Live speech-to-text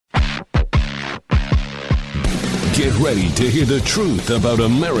Get ready to hear the truth about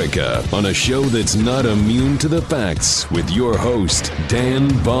America on a show that's not immune to the facts with your host, Dan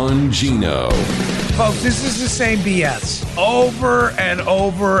Bongino. Folks, this is the same BS over and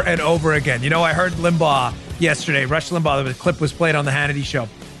over and over again. You know, I heard Limbaugh yesterday, Rush Limbaugh, the clip was played on the Hannity show.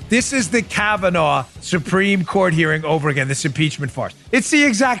 This is the Kavanaugh Supreme Court hearing over again, this impeachment farce. It's the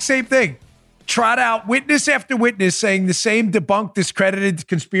exact same thing. Trot out witness after witness saying the same debunked, discredited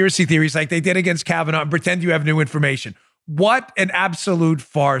conspiracy theories like they did against Kavanaugh and pretend you have new information. What an absolute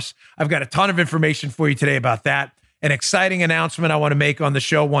farce. I've got a ton of information for you today about that. An exciting announcement I want to make on the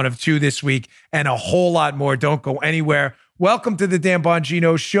show, one of two this week, and a whole lot more. Don't go anywhere. Welcome to the Dan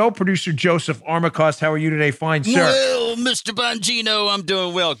Bongino Show. Producer Joseph Armacost, how are you today? Fine, sir. Well, Mr. Bongino, I'm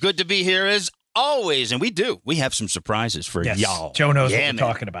doing well. Good to be here as always. And we have some surprises for y'all. Joe knows what we're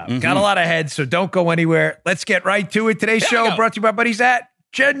talking about. Got a lot of heads, so don't go anywhere. Let's get right to it. Today's show brought to you by buddies at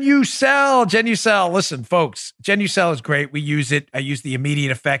Genucel. Genucel. Listen, folks, Genucel is great. We use it. I use the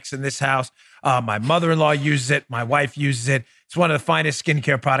immediate effects in this house. My mother-in-law uses it. My wife uses it. It's one of the finest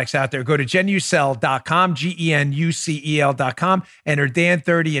skincare products out there. Go to Genucel.com, GENUCEL.com, enter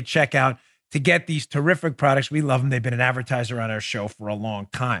Dan30 at checkout to get these terrific products. We love them. They've been an advertiser on our show for a long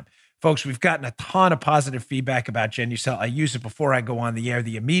time. Folks, we've gotten a ton of positive feedback about Genucel. I use it before I go on the air.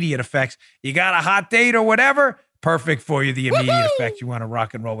 The immediate effects. You got a hot date or whatever? Perfect for you, the immediate effect. You want to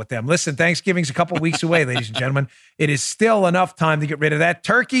rock and roll with them. Listen, Thanksgiving's a couple weeks away, ladies and gentlemen. It is still enough time to get rid of that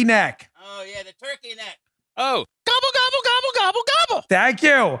turkey neck. Oh, yeah, the turkey neck. Oh, gobble, gobble, gobble, gobble, gobble. Thank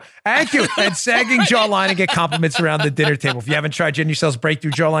you. Thank you. And sagging jawline and get compliments around the dinner table. If you haven't tried Genucel's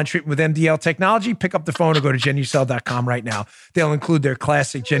breakthrough jawline treatment with MDL technology, pick up the phone or go to Genucel.com right now. They'll include their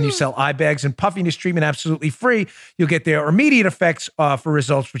classic Genucel eye bags and puffiness treatment absolutely free. You'll get their immediate effects for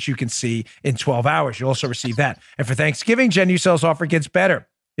results, which you can see in 12 hours. You'll also receive that. And for Thanksgiving, Genucel's offer gets better.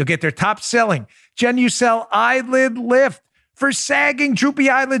 You'll get their top selling Genucel eyelid lift. For sagging,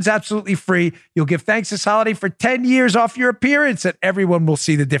 droopy eyelids, absolutely free. You'll give thanks this holiday for 10 years off your appearance, and everyone will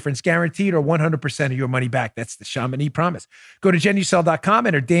see the difference, guaranteed, or 100% of your money back. That's the Chamonix promise. Go to Genucel.com,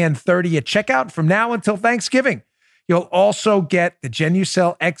 enter Dan30 at checkout from now until Thanksgiving. You'll also get the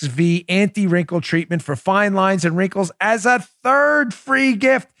Genucel XV anti-wrinkle treatment for fine lines and wrinkles as a third free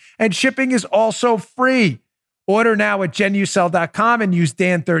gift, and shipping is also free. Order now at Genucel.com and use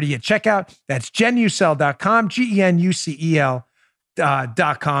Dan30 at checkout. That's Genucel.com, GENUCEL.com.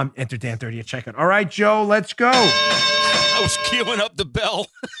 Enter Dan30 at checkout. All right, Joe, let's go. I was queuing up the bell.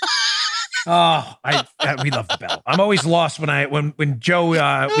 We love the bell. I'm always lost when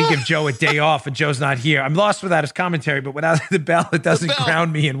Joe, we give Joe a day off and Joe's not here. I'm lost without his commentary, but without the bell, it doesn't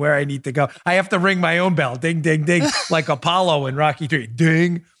ground me in where I need to go. I have to ring my own bell. Ding, ding, ding. Like Apollo in Rocky III.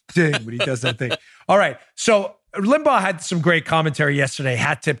 Ding, ding, when he does that thing. All right. So Limbaugh had some great commentary yesterday.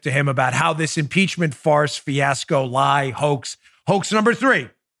 Hat tip to him about how this impeachment farce, fiasco, lie, hoax number 3.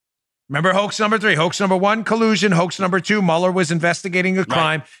 Remember hoax number 3, hoax number 1, collusion, hoax number 2, Mueller was investigating a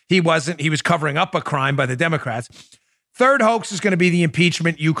crime. Right. He wasn't, he was covering up a crime by the Democrats. Third hoax is going to be the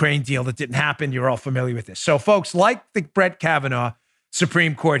impeachment Ukraine deal that didn't happen. You're all familiar with this. So folks, like the Brett Kavanaugh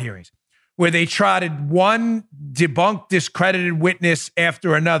Supreme Court hearings, where they trotted one debunked, discredited witness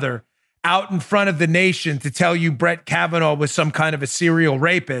after another out in front of the nation to tell you Brett Kavanaugh was some kind of a serial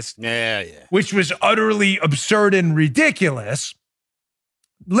rapist, which was utterly absurd and ridiculous.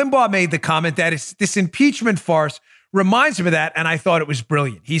 Limbaugh made the comment that this impeachment farce reminds him of that, and I thought it was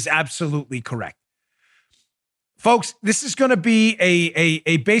brilliant. He's absolutely correct. Folks, this is going to be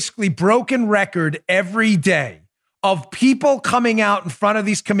a basically broken record every day of people coming out in front of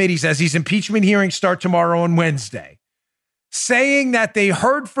these committees as these impeachment hearings start tomorrow and Wednesday, saying that they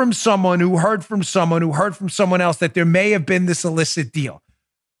heard from someone who heard from someone who heard from someone else that there may have been this illicit deal.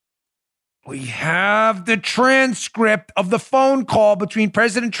 We have the transcript of the phone call between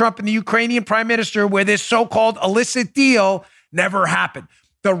President Trump and the Ukrainian prime minister where this so-called illicit deal never happened.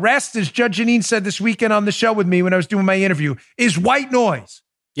 The rest, as Judge Janine said this weekend on the show with me when I was doing my interview, is white noise.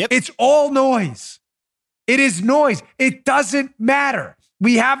 Yep. It's all noise. It is noise. It doesn't matter.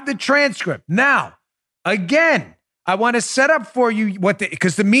 We have the transcript. Now, again, I want to set up for you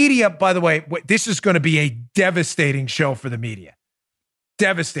because the media, by the way, this is going to be a devastating show for the media.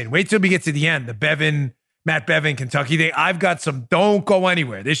 Devastating. Wait till we get to the end. Matt Bevin, Kentucky. I've got some, don't go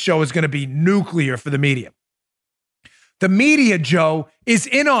anywhere. This show is going to be nuclear for the media. The media, Joe, is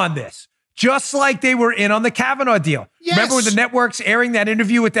in on this, just like they were in on the Kavanaugh deal. Yes. Remember when the network's airing that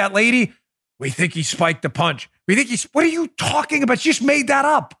interview with that lady? We think he spiked the punch. What are you talking about? You just made that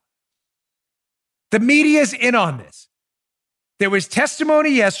up. The media's in on this. There was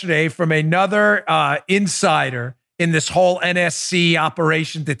testimony yesterday from another insider in this whole NSC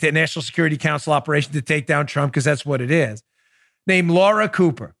operation, the National Security Council operation to take down Trump, because that's what it is, named Laura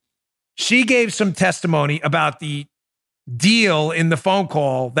Cooper. She gave some testimony about the deal in the phone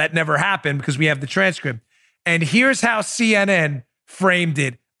call that never happened, because we have the transcript. And here's how CNN framed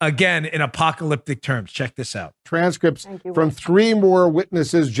it, again, in apocalyptic terms. Check this out. Transcripts from 3 more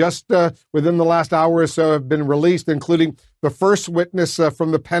witnesses just within the last hour or so have been released, including the first witness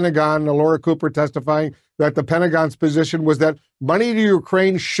from the Pentagon, Laura Cooper, testifying that the Pentagon's position was that money to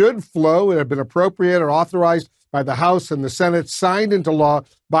Ukraine should flow. It had been appropriated or authorized by the House and the Senate, signed into law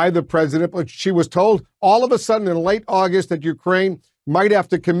by the president. But she was told all of a sudden in late August that Ukraine might have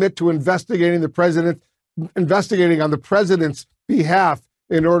to commit to investigating on the president's behalf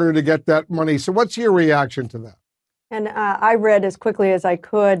in order to get that money. So what's your reaction to that? And I read as quickly as I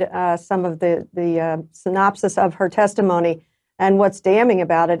could some of the synopsis of her testimony. And what's damning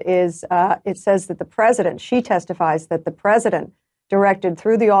about it is it says that she testifies that the president directed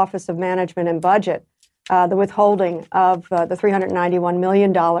through the Office of Management and Budget the withholding of the $391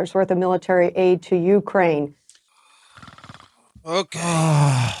 million worth of military aid to Ukraine.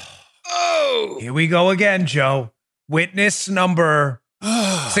 Okay. Here we go again, Joe. Witness number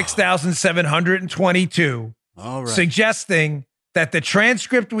 6,722, suggesting that the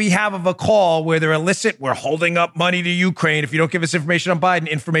transcript we have of a call where they're illicit, we're holding up money to Ukraine. If you don't give us information on Biden,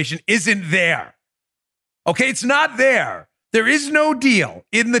 information isn't there. Okay, it's not there. There is no deal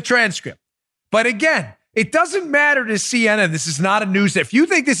in the transcript. But again, it doesn't matter to CNN. This is not a news. If you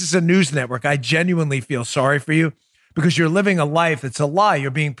think this is a news network, I genuinely feel sorry for you, because you're living a life that's a lie.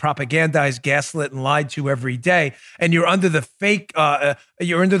 You're being propagandized, gaslit, and lied to every day. And you're under the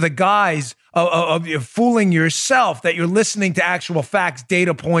you're under the guise of fooling yourself that you're listening to actual facts,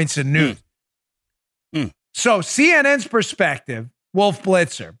 data points, and news. So CNN's perspective, Wolf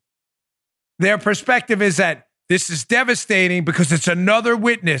Blitzer, their perspective is that this is devastating because it's another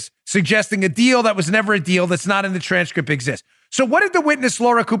witness suggesting a deal that was never a deal, that's not in the transcript, exists. So what did the witness,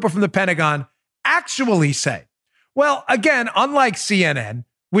 Laura Cooper from the Pentagon, actually say? Well, again, unlike CNN,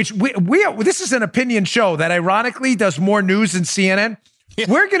 which this is an opinion show that ironically does more news than CNN,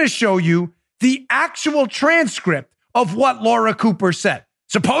 we're going to show you the actual transcript of what Laura Cooper said.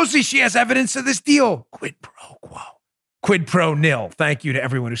 Supposedly she has evidence of this deal. Quid pro quo. Quid pro nil. Thank you to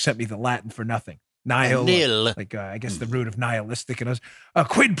everyone who sent me the Latin for nothing. Nihil. Nil. Like, I guess the root of nihilistic in us.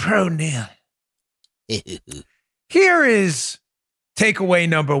 Quid pro nil. Here is takeaway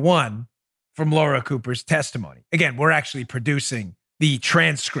number 1 from Laura Cooper's testimony. Again, we're actually producing the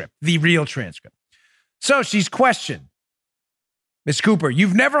transcript, the real transcript. So she's questioned. Ms. Cooper,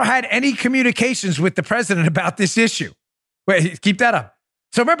 you've never had any communications with the president about this issue. Wait, keep that up.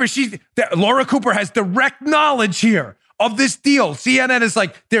 So remember, Laura Cooper has direct knowledge here of this deal. CNN is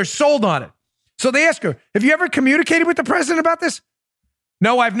like, they're sold on it. So they ask her, have you ever communicated with the president about this?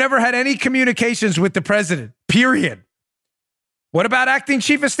 No, I've never had any communications with the president, period. What about acting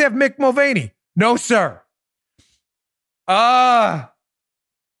chief of staff Mick Mulvaney? No, sir. Alrighty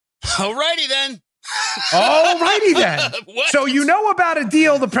then. Alrighty then. So you know about a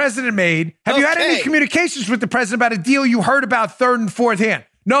deal the president made. Have you had any communications with the president about a deal you heard about third and fourth hand?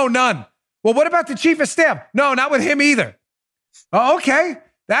 No, none. Well, what about the chief of staff? No, not with him either. Oh, okay.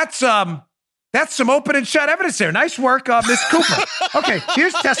 That's some open and shut evidence there. Nice work, Ms. Cooper. Okay,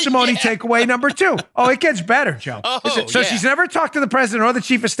 here's testimony takeaway number 2. Oh, it gets better, Joe. She's never talked to the president or the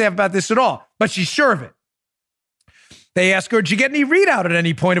chief of staff about this at all, but she's sure of it. They ask her, did you get any readout at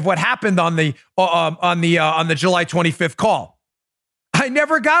any point of what happened on the July 25th call? I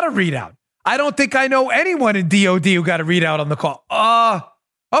never got a readout. I don't think I know anyone in DOD who got a readout on the call.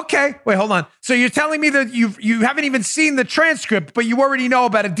 Okay, wait, hold on. So you're telling me that you haven't even seen the transcript, but you already know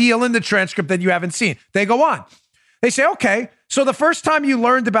about a deal in the transcript that you haven't seen. They go on. They say, okay, so the first time you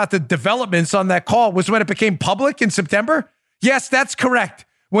learned about the developments on that call was when it became public in September? Yes, that's correct.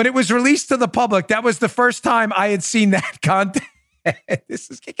 When it was released to the public, that was the first time I had seen that content.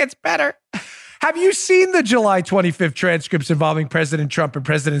 It gets better. Have you seen the July 25th transcripts involving President Trump and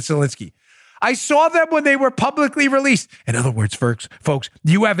President Zelensky? I saw them when they were publicly released. In other words, folks,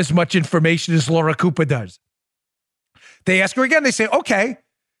 you have as much information as Laura Cooper does. They ask her again. They say, okay,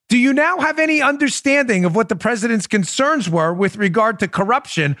 do you now have any understanding of what the president's concerns were with regard to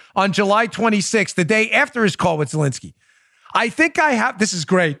corruption on July 26th, the day after his call with Zelensky? I think I have. This is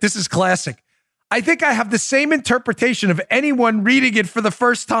great. This is classic. I think I have the same interpretation of anyone reading it for the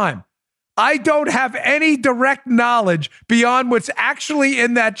first time. I don't have any direct knowledge beyond what's actually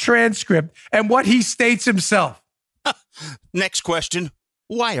in that transcript and what he states himself. Next question.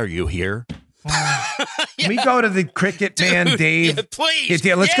 Why are you here? Can we go to the Cricket Man Dave? Please.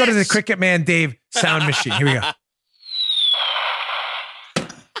 Let's go to the Cricket Man Dave sound machine. Here we go.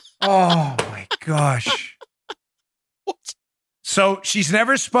 Oh, my gosh. What? So she's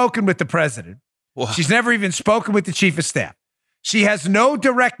never spoken with the president. Wow. She's never even spoken with the chief of staff. She has no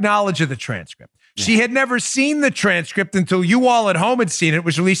direct knowledge of the transcript. Yeah. She had never seen the transcript until you all at home had seen it. It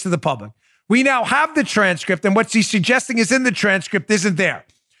was released to the public. We now have the transcript, and what she's suggesting is in the transcript isn't there.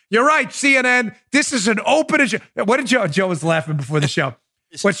 You're right, CNN. This is an open. What did Joe was laughing before the show?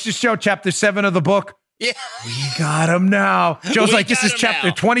 What's the show? Chapter 7 of the book. Yeah. We got him now. Joe's like, this is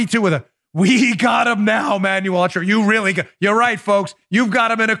chapter 22 of the. We got him now, Manuel. You really got. You're right, folks. You've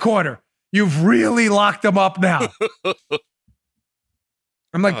got him in a corner. You've really locked him up now.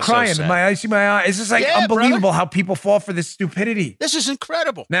 I'm like crying. So I see my eye. It's just like unbelievable how people fall for this stupidity. This is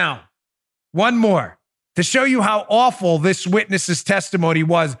incredible. Now, one more to show you how awful this witness's testimony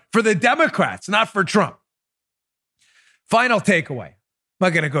was for the Democrats, not for Trump. Final takeaway. I'm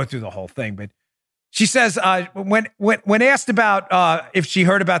not going to go through the whole thing, but she says when asked about if she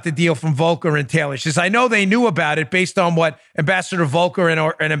heard about the deal from Volker and Taylor, she says, I know they knew about it based on what Ambassador Volker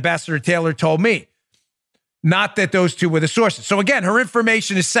and Ambassador Taylor told me. Not that those two were the sources. So again, her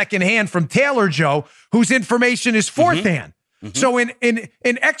information is secondhand from Taylor, Joe, whose information is fourth hand. Mm-hmm. So in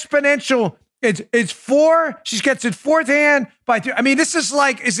exponential, it's four. She gets it fourth hand by two. I mean, this is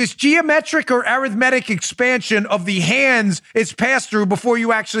like, is this geometric or arithmetic expansion of the hands it's passed through before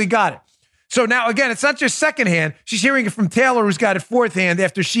you actually got it? So now, again, it's not just secondhand. She's hearing it from Taylor, who's got it fourth hand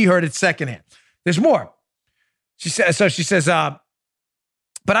after she heard it secondhand. There's more. She says,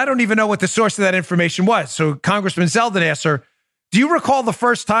 but I don't even know what the source of that information was. So Congressman Zeldin asked her, do you recall the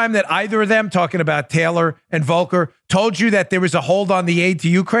first time that either of them, talking about Taylor and Volker, told you that there was a hold on the aid to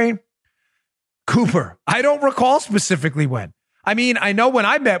Ukraine? Cooper, I don't recall specifically when. I mean, I know when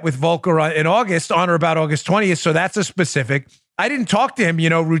I met with Volker in August, on or about August 20th, so that's a specific. I didn't talk to him,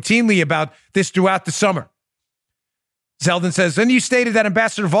 routinely about this throughout the summer. Zeldin says, then you stated that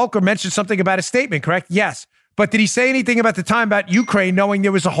Ambassador Volker mentioned something about a statement, correct? Yes. But did he say anything about the time about Ukraine knowing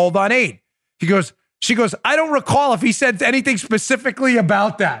there was a hold on aid? She goes, I don't recall if he said anything specifically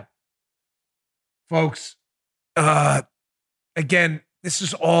about that. Folks, again, this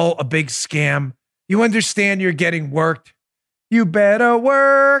is all a big scam. You understand you're getting worked. You better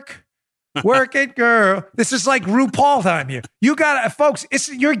work. Work it, girl. This is like RuPaul time here. You got it, folks.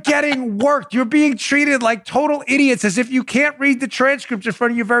 You're getting worked. You're being treated like total idiots as if you can't read the transcripts in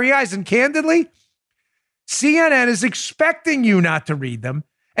front of your very eyes. And candidly, CNN is expecting you not to read them.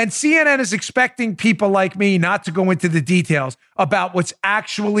 And CNN is expecting people like me not to go into the details about what's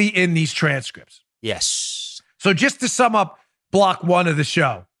actually in these transcripts. Yes. So just to sum up block one of the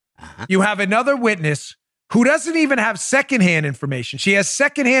show, you have another witness who doesn't even have secondhand information. She has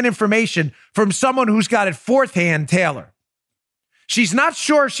secondhand information from someone who's got it fourth hand, Taylor. She's not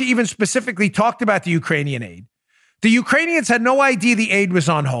sure if she even specifically talked about the Ukrainian aid. The Ukrainians had no idea the aid was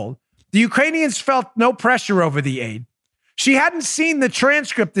on hold. The Ukrainians felt no pressure over the aid. She hadn't seen the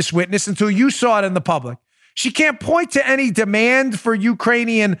transcript, this witness, until you saw it in the public. She can't point to any demand for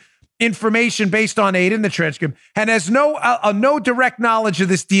Ukrainian information based on aid in the transcript and has no direct knowledge of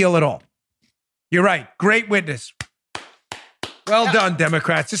this deal at all. You're right. Great witness. Well done,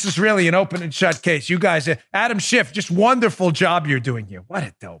 Democrats. This is really an open and shut case. You guys, Adam Schiff, just wonderful job you're doing here. What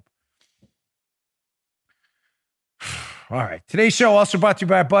a dope. All right. Today's show also brought to you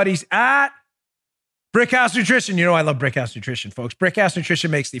by our buddies at Brickhouse Nutrition. You know I love Brickhouse Nutrition, folks. Brickhouse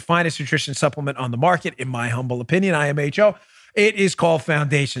Nutrition makes the finest nutrition supplement on the market, in my humble opinion. IMHO. It is called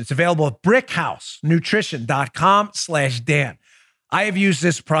Foundation. It's available at brickhousenutrition.com/Dan. I have used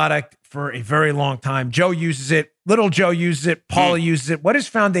this product for a very long time. Joe uses it. Little Joe uses it. Paula uses it. What does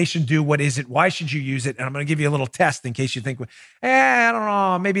Foundation do? What is it? Why should you use it? And I'm going to give you a little test in case you think, I don't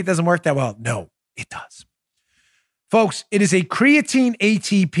know, maybe it doesn't work that well. No, it does. Folks, it is a creatine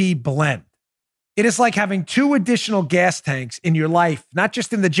ATP blend. It is like having 2 additional gas tanks in your life, not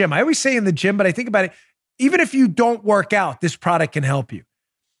just in the gym. I always say in the gym, but I think about it. Even if you don't work out, this product can help you.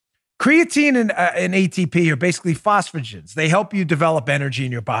 Creatine and ATP are basically phosphagens. They help you develop energy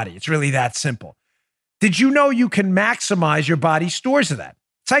in your body. It's really that simple. Did you know you can maximize your body's stores of that?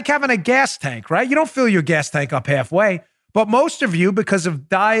 It's like having a gas tank, right? You don't fill your gas tank up halfway, but most of you, because of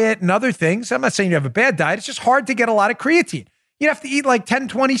diet and other things, I'm not saying you have a bad diet, it's just hard to get a lot of creatine. You have to eat like 10,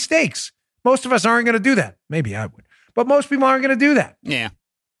 20 steaks. Most of us aren't going to do that. Maybe I would, but most people aren't going to do that. Yeah.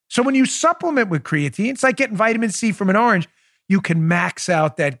 So when you supplement with creatine, it's like getting vitamin C from an orange. You can max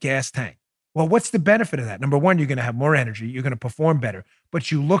out that gas tank. Well, what's the benefit of that? Number one, you're going to have more energy. You're going to perform better,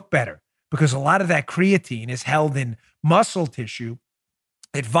 but you look better because a lot of that creatine is held in muscle tissue.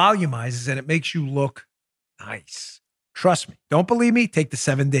 It volumizes and it makes you look nice. Trust me. Don't believe me? Take the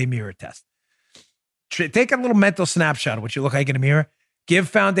 7-day mirror test. Take a little mental snapshot of what you look like in a mirror. Give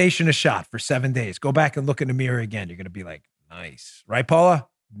foundation a shot for 7 days. Go back and look in the mirror again. You're going to be like, nice. Right, Paula?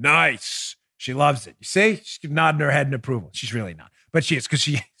 Nice. She loves it. You see? She's nodding her head in approval. She's really not. But she is, because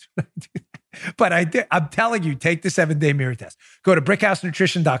she is. But I'm telling you, take the 7-day mirror test. Go to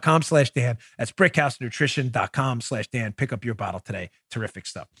brickhousenutrition.com/Dan. That's brickhousenutrition.com/Dan. Pick up your bottle today. Terrific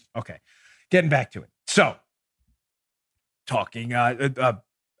stuff. Okay. Getting back to it. So, talking up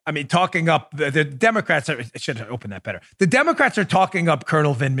the Democrats. I should have opened that better. The Democrats are talking up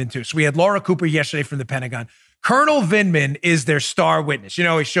Colonel Vindman too. So we had Laura Cooper yesterday from the Pentagon. Colonel Vindman is their star witness. You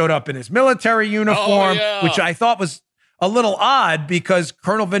know, he showed up in his military uniform, which I thought was a little odd because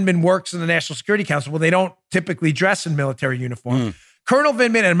Colonel Vindman works in the National Security Council. Well, they don't typically dress in military uniform. Colonel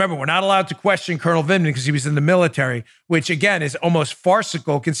Vindman, and remember, we're not allowed to question Colonel Vindman because he was in the military, which again is almost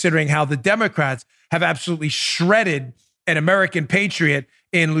farcical considering how the Democrats have absolutely shredded an American patriot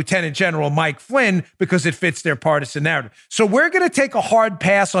in Lieutenant General Mike Flynn because it fits their partisan narrative. So we're going to take a hard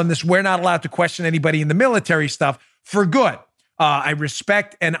pass on this. We're not allowed to question anybody in the military stuff for good. I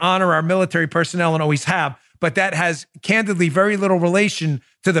respect and honor our military personnel and always have, but that has candidly very little relation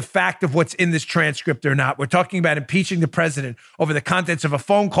to the fact of what's in this transcript or not. We're talking about impeaching the president over the contents of a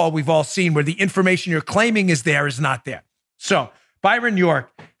phone call we've all seen where the information you're claiming is there is not there. So Byron York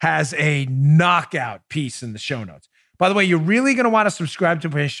has a knockout piece in the show notes. By the way, you're really going to want to subscribe to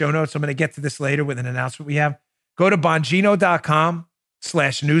my show notes. I'm going to get to this later with an announcement we have. Go to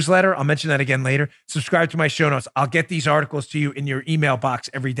bongino.com/newsletter. I'll mention that again later. Subscribe to my show notes. I'll get these articles to you in your email box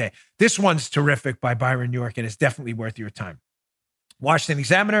every day. This one's terrific by Byron York, and it's definitely worth your time. Washington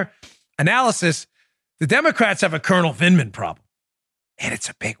Examiner analysis. The Democrats have a Colonel Vindman problem, and it's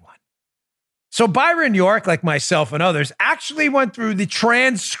a big one. So Byron York, like myself and others, actually went through the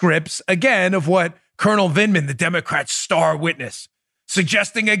transcripts again of what Colonel Vindman, the Democrats' star witness,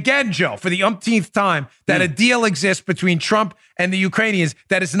 suggesting again, Joe, for the umpteenth time, that a deal exists between Trump and the Ukrainians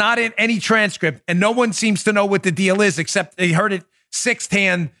that is not in any transcript, and no one seems to know what the deal is except they heard it sixth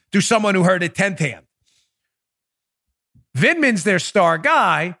hand through someone who heard it 10th hand. Vindman's their star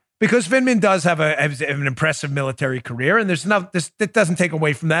guy because Vindman does have an impressive military career, and that doesn't take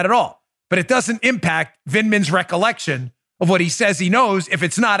away from that at all. But it doesn't impact Vindman's recollection of what he says he knows if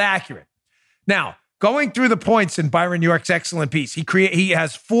it's not accurate. Now, going through the points in Byron York's excellent piece, he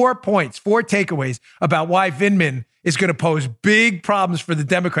has 4 points, 4 takeaways about why Vindman is going to pose big problems for the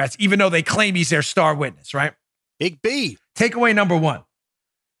Democrats, even though they claim he's their star witness, right? Big B. Takeaway number 1.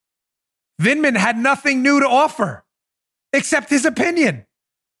 Vindman had nothing new to offer except his opinion.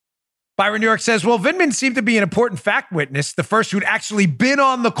 Byron York says, well, Vindman seemed to be an important fact witness, the first who'd actually been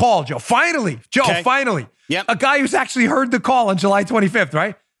on the call, Joe. Finally. Yep. A guy who's actually heard the call on July 25th,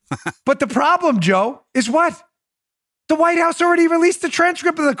 right? But the problem, Joe, is what? The White House already released the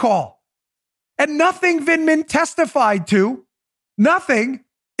transcript of the call. And nothing Vindman testified to, nothing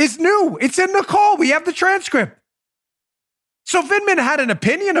is new. It's in the call. We have the transcript. So Vindman had an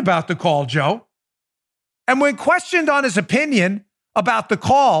opinion about the call, Joe. And when questioned on his opinion about the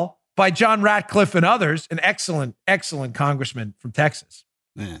call by John Ratcliffe and others, an excellent, excellent congressman from Texas,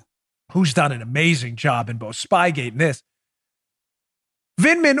 who's done an amazing job in both Spygate and this,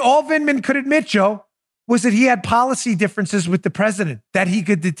 all Vindman could admit, Joe, was that he had policy differences with the president, that he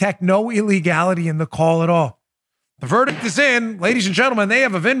could detect no illegality in the call at all. The verdict is in, ladies and gentlemen, they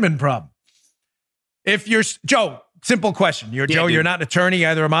have a Vindman problem. If you're, Joe, simple question. You're not an attorney,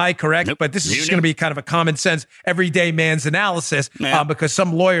 either am I, correct? Nope. But this is just going to be kind of a common sense, everyday man's analysis because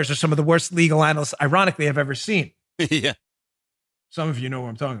some lawyers are some of the worst legal analysts, ironically, I've ever seen. Yeah. Some of you know what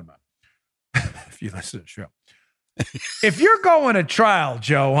I'm talking about if you listen to the show. If you're going to trial,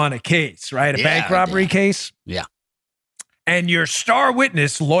 Joe, on a case, right? A bank robbery case. Yeah. And your star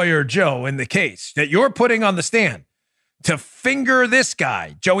witness, lawyer Joe, in the case that you're putting on the stand to finger this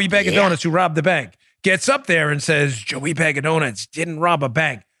guy, Joey Bag of Donuts, who robbed the bank, gets up there and says, Joey Bag of Donuts didn't rob a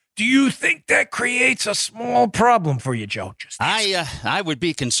bank. Do you think that creates a small problem for you, Joe? I would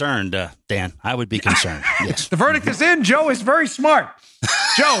be concerned, Dan. I would be concerned. Yes. The verdict is in. Joe is very smart.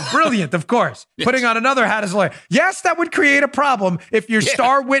 Joe, brilliant, of course. Yes. Putting on another hat as a lawyer. Yes, that would create a problem if your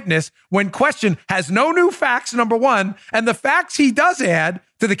star witness, when questioned, has no new facts, number one, and the facts he does add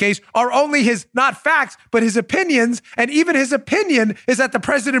to the case are only his, not facts, but his opinions, and even his opinion is that the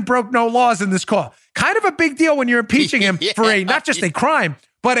president broke no laws in this call. Kind of a big deal when you're impeaching him for not just a crime,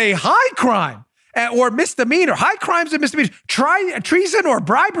 but a high crime or misdemeanor. High crimes and misdemeanors. Treason or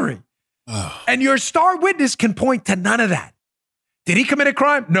bribery. And your star witness can point to none of that. Did he commit a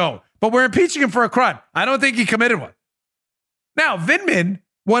crime? No. But we're impeaching him for a crime. I don't think he committed one. Now, Vindman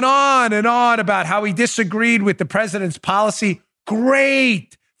went on and on about how he disagreed with the president's policy.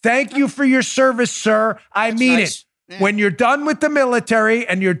 Great. Thank you for your service, sir. I mean it. when you're done with the military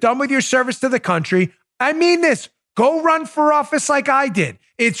and you're done with your service to the country, I mean this, go run for office like I did.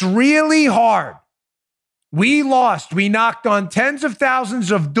 It's really hard. We lost. We knocked on tens of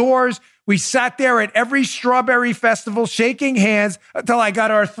thousands of doors. We sat there at every strawberry festival shaking hands until I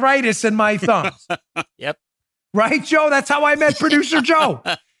got arthritis in my thumbs. Yep. Right, Joe? That's how I met producer Joe.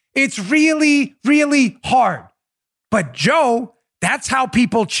 It's really, really hard. But Joe, that's how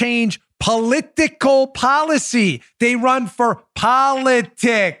people change political policy. They run for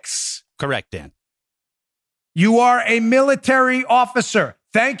politics. Correct, Dan. You are a military officer.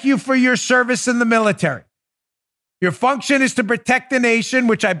 Thank you for your service in the military. Your function is to protect the nation,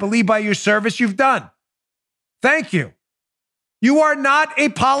 which I believe by your service you've done. Thank you. You are not a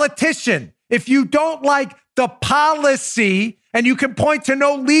politician. If you don't like the policy and you can point to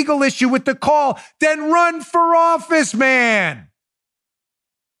no legal issue with the call, then run for office, man.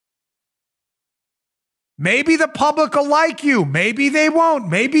 Maybe the public will like you. Maybe they won't.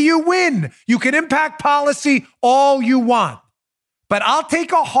 Maybe you win. You can impact policy all you want. But I'll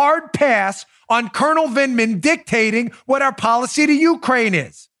take a hard pass on Colonel Vindman dictating what our policy to Ukraine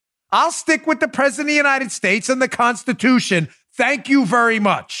is. I'll stick with the President of the United States and the Constitution. Thank you very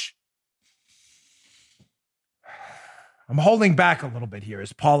much. I'm holding back a little bit here,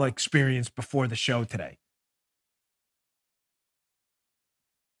 as Paula experienced before the show today.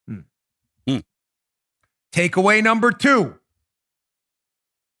 Takeaway number 2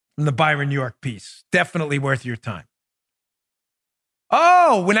 from the Byron New York piece. Definitely worth your time.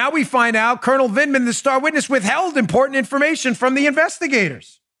 Oh, well, now we find out Colonel Vindman, the star witness, withheld important information from the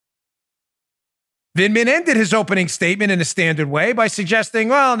investigators. Vindman ended his opening statement in a standard way by suggesting,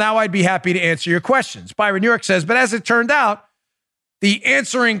 well, now I'd be happy to answer your questions. Byron New York says, but as it turned out, the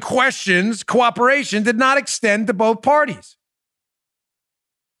answering questions cooperation did not extend to both parties.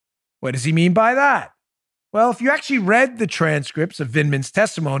 What does he mean by that? Well, if you actually read the transcripts of Vindman's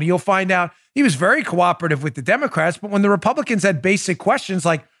testimony, you'll find out he was very cooperative with the Democrats, but when the Republicans had basic questions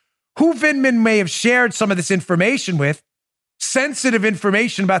like who Vindman may have shared some of this information with, sensitive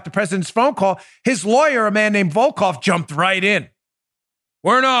information about the president's phone call, his lawyer, a man named Volkov, jumped right in.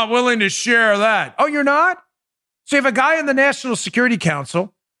 We're not willing to share that. Oh, you're not? So you have a guy in the National Security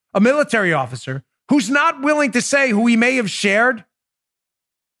Council, a military officer, who's not willing to say who he may have shared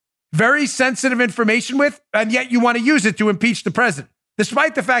very sensitive information with, and yet you want to use it to impeach the president,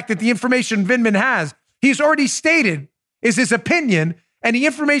 despite the fact that the information Vindman has, he's already stated is his opinion, and the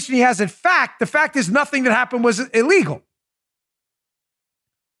information he has in fact, the fact is nothing that happened was illegal.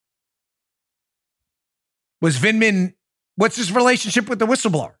 Was Vindman, what's his relationship with the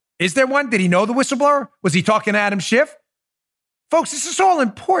whistleblower? Is there one? Did he know the whistleblower? Was he talking to Adam Schiff? Folks, this is all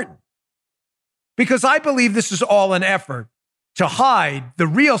important because I believe this is all an effort to hide the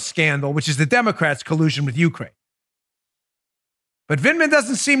real scandal, which is the Democrats' collusion with Ukraine. But Vindman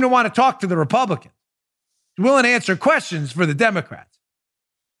doesn't seem to want to talk to the Republicans. He's willing to answer questions for the Democrats.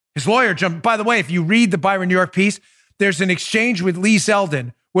 His lawyer jumped. By the way, if you read the Byron New York piece, there's an exchange with Lee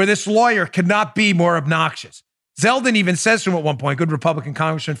Zeldin where this lawyer could not be more obnoxious. Zeldin even says to him at one point, good Republican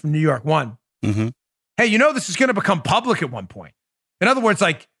congressman from New York, hey, you know this is going to become public at one point. In other words,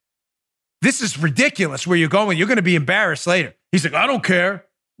 like, this is ridiculous where you're going. You're going to be embarrassed later. He's like, I don't care.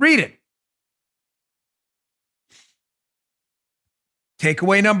 Read it.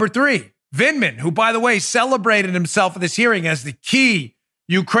 Takeaway number 3. Vindman, who, by the way, celebrated himself at this hearing as the key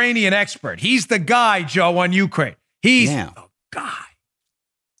Ukrainian expert. He's the guy, Joe, on Ukraine. He's the guy.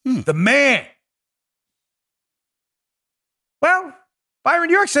 The man. Well, Byron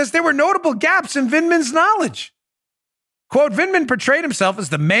New York says there were notable gaps in Vindman's knowledge. Quote, Vindman portrayed himself as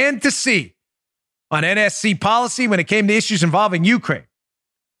the man to see on NSC policy when it came to issues involving Ukraine.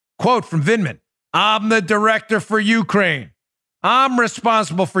 Quote from Vindman, I'm the director for Ukraine. I'm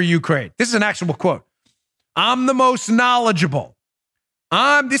responsible for Ukraine. This is an actual quote. I'm the most knowledgeable.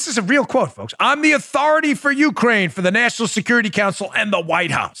 This is a real quote, folks. I'm the authority for Ukraine for the National Security Council and the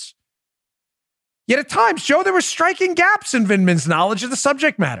White House. Yet at times, Joe, there were striking gaps in Vindman's knowledge of the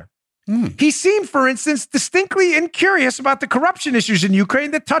subject matter. He seemed, for instance, distinctly incurious about the corruption issues in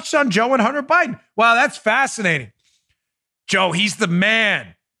Ukraine that touched on Joe and Hunter Biden. Wow, that's fascinating. Joe, he's the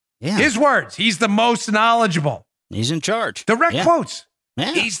man. Yeah. His words, he's the most knowledgeable. He's in charge. Direct quotes.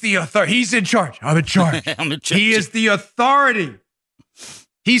 Yeah. He's the authority. He's in charge. I'm in charge. He is the authority.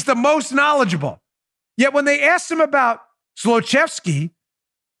 He's the most knowledgeable. Yet when they asked him about Zlochevsky,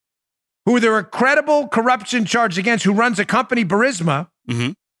 who there were credible corruption charges against, who runs a company, Burisma,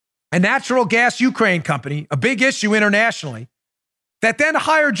 a natural gas Ukraine company, a big issue internationally, that then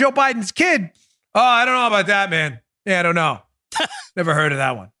hired Joe Biden's kid. Oh, I don't know about that, man. Yeah, I don't know. Never heard of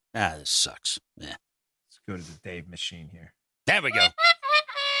that one. This sucks. Yeah. go to the Dave machine here. There we go.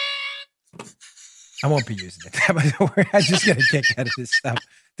 I won't be using it. I'm just going to kick out of this stuff.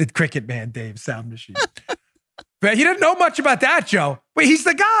 The Cricket Man Dave sound machine. But he didn't know much about that, Joe. But he's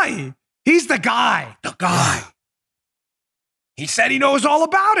the guy. He's the guy. The guy. He said he knows all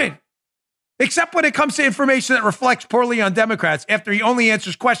about it. Except when it comes to information that reflects poorly on Democrats after he only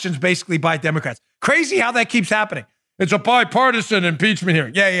answers questions basically by Democrats. Crazy how that keeps happening. It's a bipartisan impeachment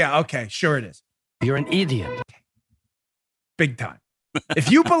hearing. Yeah, okay, sure it is. You're an idiot. Big time.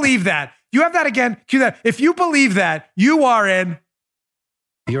 If you believe that, you have that again, cue that. If you believe that, you are in.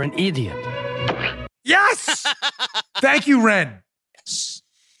 You're an idiot. Yes! Thank you, Ren. Yes.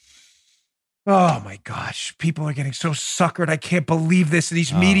 Oh my gosh, people are getting so suckered. I can't believe this.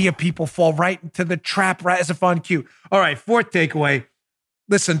 These media people fall right into the trap right as if on cue. All right, fourth takeaway.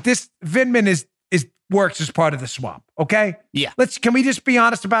 Listen, this Vindman is works as part of the swamp, okay? Yeah. Can we just be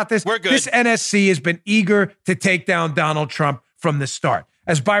honest about this? We're good. This NSC has been eager to take down Donald Trump from the start.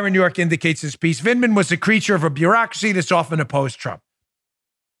 As Byron York indicates in his piece, Vindman was a creature of a bureaucracy that's often opposed Trump.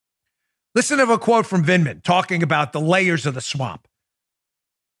 Listen to a quote from Vindman talking about the layers of the swamp.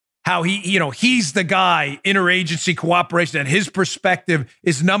 How he's the guy, interagency cooperation, and his perspective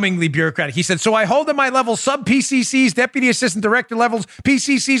is numbingly bureaucratic. He said, so I hold at my level sub-PCCs, deputy assistant director levels.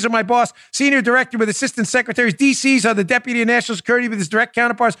 PCCs are my boss, senior director with assistant secretaries. DCs are the deputy of national security with his direct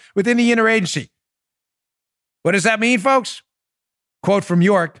counterparts within the interagency. What does that mean, folks? Quote from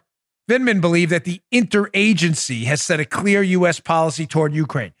York, Vindman believed that the interagency has set a clear U.S. policy toward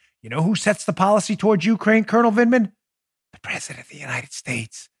Ukraine. You know who sets the policy toward Ukraine, Colonel Vindman? The President of the United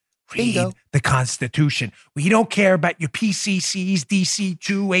States. Read Bingo. the Constitution. We don't care about your PCCs,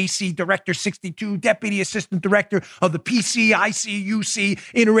 DC2, AC Director 62, Deputy Assistant Director of the PC, ICUC,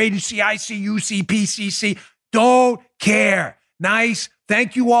 Interagency, ICUC, PCC. Don't care. Nice.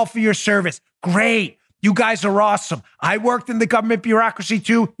 Thank you all for your service. Great. You guys are awesome. I worked in the government bureaucracy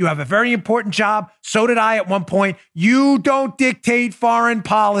too. You have a very important job. So did I at one point. You don't dictate foreign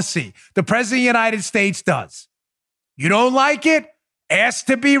policy. The President of the United States does. You don't like it? Ask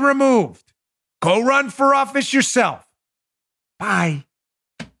to be removed. Go run for office yourself. Bye.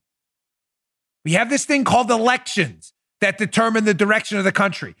 We have this thing called elections that determine the direction of the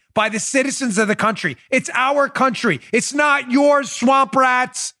country by the citizens of the country. It's our country. It's not yours, swamp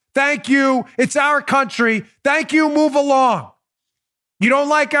rats. Thank you. It's our country. Thank you. Move along. You don't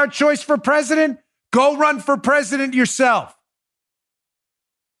like our choice for president? Go run for president yourself.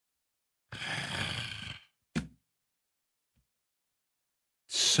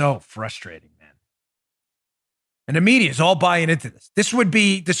 So frustrating, man. And the media is all buying into this. This would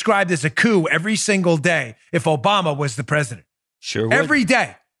be described as a coup every single day if Obama was the president. Sure would. Every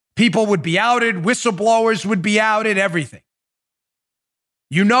day. People would be outed. Whistleblowers would be outed. Everything.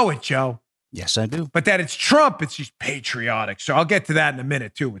 You know it, Joe. Yes, I do. But that it's Trump, it's just patriotic. So I'll get to that in a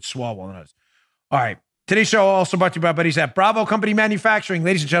minute, too, with Swalwell and others. All right. Today's show also brought to you by buddies at Bravo Company Manufacturing.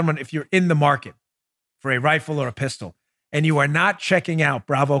 Ladies and gentlemen, if you're in the market for a rifle or a pistol, and you are not checking out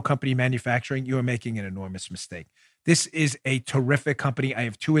Bravo Company Manufacturing, you are making an enormous mistake. This is a terrific company. I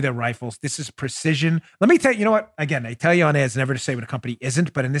have two of their rifles. This is precision. Let me tell you, you know what? Again, I tell you on ads never to say what a company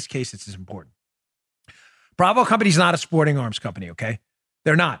isn't, but in this case, it's as important. Bravo Company is not a sporting arms company, okay?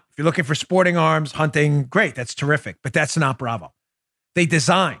 They're not. If you're looking for sporting arms, hunting, great, that's terrific, but that's not Bravo. They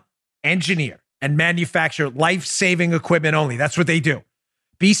design, engineer, and manufacture life-saving equipment only. That's what they do.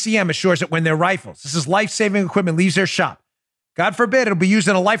 BCM assures that when their rifles, this is life-saving equipment, leaves their shop, God forbid, it'll be used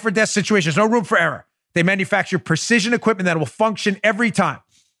in a life or death situation. There's no room for error. They manufacture precision equipment that will function every time.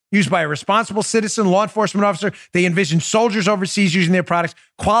 Used by a responsible citizen, law enforcement officer, they envision soldiers overseas using their products.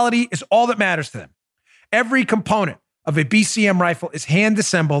 Quality is all that matters to them. Every component of a BCM rifle is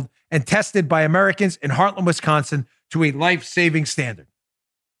hand-assembled and tested by Americans in Heartland, Wisconsin to a life-saving standard.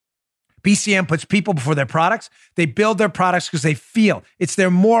 BCM puts people before their products. They build their products because they feel it's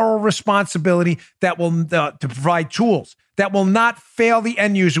their moral responsibility that will to provide tools that will not fail the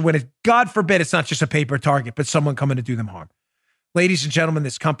end user when God forbid, it's not just a paper target, but someone coming to do them harm. Ladies and gentlemen,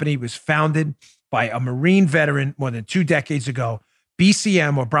 this company was founded by a Marine veteran more than 2 decades ago.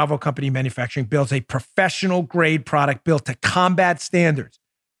 BCM, or Bravo Company Manufacturing, builds a professional grade product built to combat standards.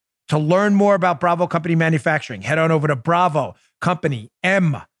 To learn more about Bravo Company Manufacturing, head on over to Bravo Company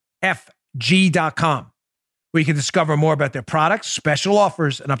MFG.com, where you can discover more about their products, special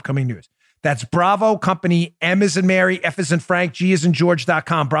offers, and upcoming news. That's Bravo Company, M as in Mary, F as in Frank, G as in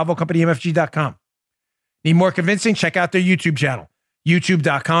George.com, Bravo Company MFG.com. Need more convincing? Check out their YouTube channel,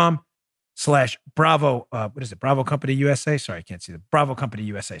 youtube.com/Bravo. What is it? Bravo Company USA? Sorry, I can't see the Bravo Company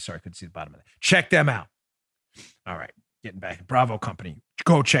USA. Sorry, I couldn't see the bottom of that. Check them out. All right. getting back. Bravo Company.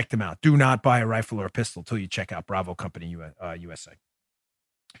 Go check them out. Do not buy a rifle or a pistol until you check out Bravo Company USA.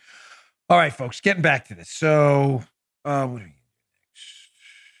 All right, folks, getting back to this. So,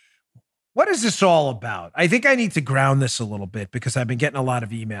 what is this all about? I think I need to ground this a little bit because I've been getting a lot of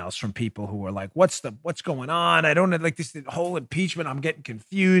emails from people who are like, what's going on? I don't know, like this whole impeachment. I'm getting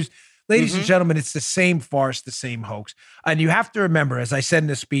confused. Ladies and gentlemen, it's the same farce, the same hoax. And you have to remember, as I said in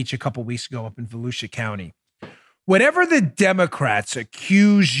a speech a couple weeks ago up in Volusia County, whatever the Democrats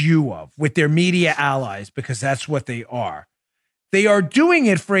accuse you of with their media allies, because that's what they are doing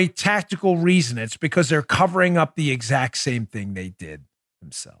it for a tactical reason. It's because they're covering up the exact same thing they did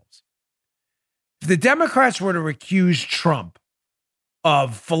themselves. If the Democrats were to accuse Trump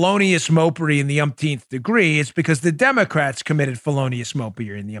of felonious mopery in the umpteenth degree, it's because the Democrats committed felonious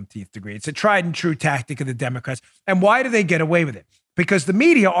mopery in the umpteenth degree. It's a tried and true tactic of the Democrats. And why do they get away with it? Because the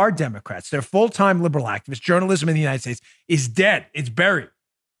media are Democrats. They're full-time liberal activists. Journalism in the United States is dead. It's buried.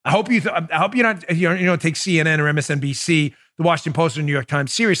 I hope you don't take CNN or MSNBC, the Washington Post, or New York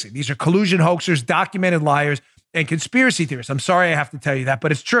Times seriously. These are collusion hoaxers, documented liars, and conspiracy theorists. I'm sorry I have to tell you that,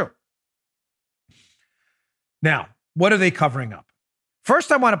 but it's true. Now, what are they covering up?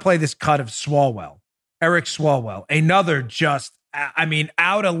 First, I want to play this cut of Eric Swalwell, another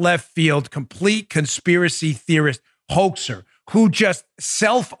out of left field, complete conspiracy theorist hoaxer who just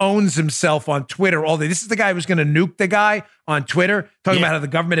self-owns himself on Twitter all day. This is the guy who's going to nuke the guy on Twitter, talking about how the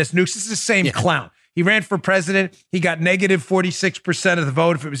government has nukes. This is the same clown. He ran for president. He got negative 46% of the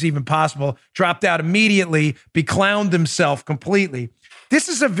vote, if it was even possible, dropped out immediately, beclowned himself completely. This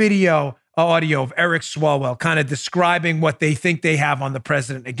is a audio of Eric Swalwell kind of describing what they think they have on the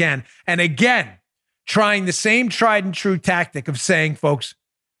president again. And again, trying the same tried and true tactic of saying, folks,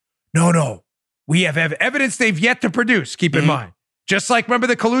 no, we have evidence they've yet to produce. Keep in mind, just like, remember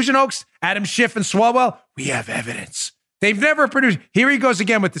the collusion hoax, Adam Schiff and Swalwell, we have evidence. They've never produced. Here he goes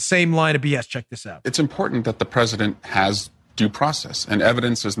again with the same line of BS. Check this out. It's important that the president has due process, and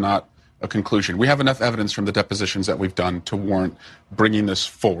evidence is not a conclusion. We have enough evidence from the depositions that we've done to warrant bringing this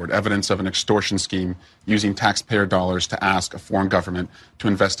forward, evidence of an extortion scheme using taxpayer dollars to ask a foreign government to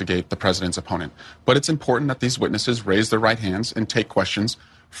investigate the president's opponent. But it's important that these witnesses raise their right hands and take questions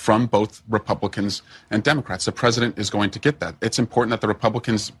from both Republicans and Democrats. The president is going to get that. It's important that the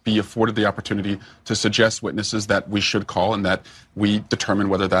Republicans be afforded the opportunity to suggest witnesses that we should call and that we determine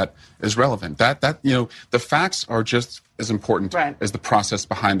whether that is relevant. The facts are just as important as the process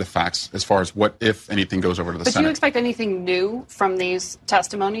behind the facts as far as what, if anything, goes over to the Senate. But do you expect anything new from these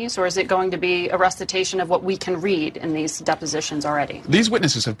testimonies, or is it going to be a recitation of what we can read in these depositions already? These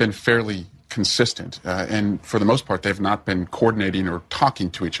witnesses have been fairly consistent, and for the most part, they've not been coordinating or talking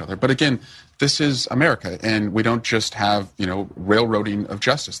to each other. But again, this is America, and we don't just have, railroading of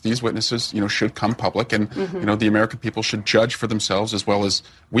justice. These witnesses, should come public, and, the American people should judge for themselves as well as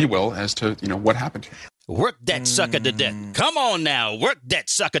we will as to, what happened here. Work that sucker to death. Come on now. Work that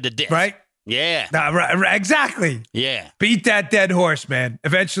sucker to death. Right? Yeah. Exactly. Yeah. Beat that dead horse, man.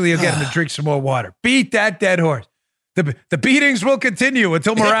 Eventually you'll get him to drink some more water. Beat that dead horse. The beatings will continue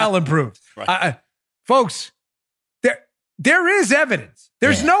until morale improves. Right. Folks, there is evidence.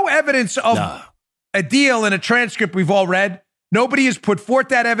 There's no evidence of a deal in a transcript we've all read. Nobody has put forth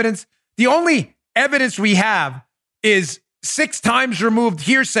that evidence. The only evidence we have is 6 times removed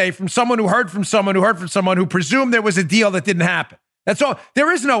hearsay from someone who heard from someone who heard from someone who presumed there was a deal that didn't happen. That's all.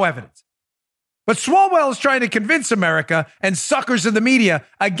 There is no evidence. But Swalwell is trying to convince America and suckers in the media,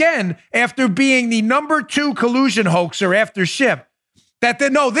 again, after being the number 2 collusion hoaxer after Schiff, that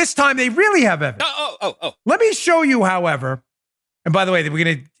this time they really have evidence. Let me show you, however, and by the way, we're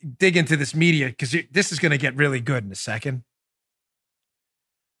going to dig into this media because this is going to get really good in a second.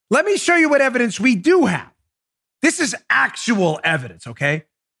 Let me show you what evidence we do have. This is actual evidence, okay?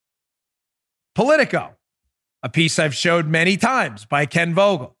 Politico, a piece I've showed many times by Ken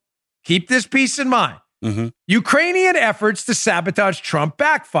Vogel. Keep this piece in mind. Ukrainian efforts to sabotage Trump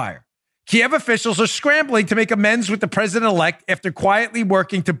backfire. Kiev officials are scrambling to make amends with the president-elect after quietly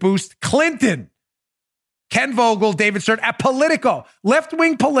working to boost Clinton. Ken Vogel, David Stern at Politico,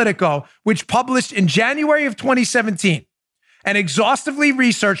 left-wing Politico, which published in January of 2017. An exhaustively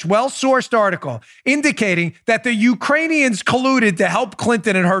researched, well-sourced article indicating that the Ukrainians colluded to help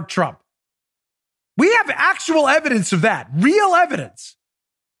Clinton and hurt Trump. We have actual evidence of that, real evidence,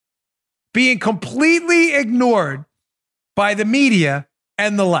 being completely ignored by the media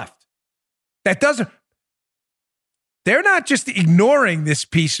and the left. They're not just ignoring this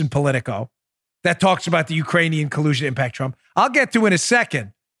piece in Politico that talks about the Ukrainian collusion to impact Trump. I'll get to in a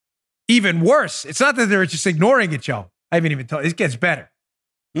second. Even worse, it's not that they're just ignoring it, Joe. I haven't even told. It gets better.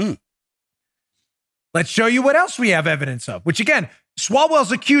 Let's show you what else we have evidence of, which again,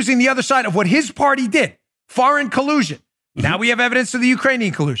 Swalwell's accusing the other side of what his party did, foreign collusion. Now we have evidence of the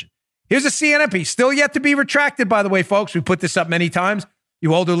Ukrainian collusion. Here's a CNN piece, still yet to be retracted, by the way, folks. We put this up many times.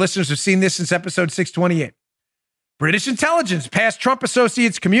 You older listeners have seen this since episode 628. British intelligence passed Trump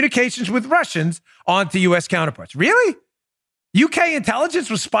associates' communications with Russians on to U.S. counterparts. Really? UK intelligence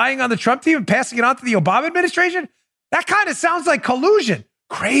was spying on the Trump team and passing it on to the Obama administration? That kind of sounds like collusion.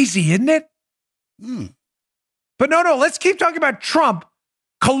 Crazy, isn't it? But no, let's keep talking about Trump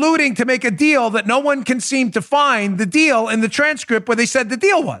colluding to make a deal that no one can seem to find the deal in the transcript where they said the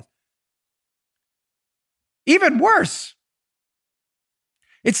deal was. Even worse,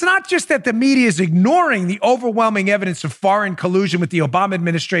 it's not just that the media is ignoring the overwhelming evidence of foreign collusion with the Obama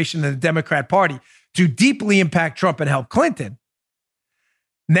administration and the Democrat Party to deeply impact Trump and help Clinton.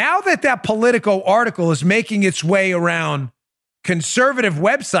 Now that Politico article is making its way around conservative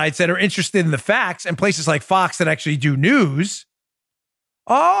websites that are interested in the facts and places like Fox that actually do news.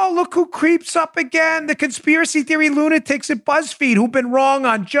 Oh, look who creeps up again. The conspiracy theory lunatics at BuzzFeed who've been wrong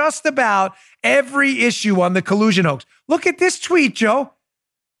on just about every issue on the collusion hoax. Look at this tweet, Joe.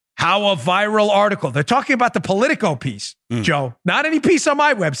 How a viral article. They're talking about the Politico piece, Joe. Not any piece on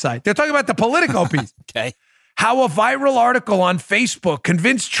my website. They're talking about the Politico piece. Okay. How a viral article on Facebook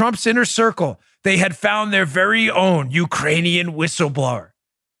convinced Trump's inner circle they had found their very own Ukrainian whistleblower.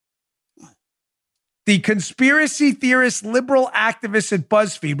 The conspiracy theorists, liberal activists at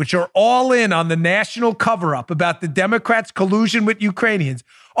BuzzFeed, which are all in on the national cover-up about the Democrats' collusion with Ukrainians,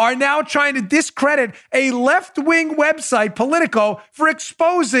 are now trying to discredit a left-wing website, Politico, for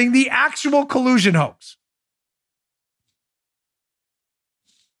exposing the actual collusion hoax.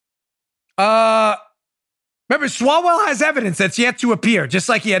 Remember, Swalwell has evidence that's yet to appear, just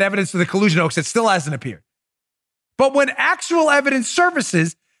like he had evidence for the collusion hoax that still hasn't appeared. But when actual evidence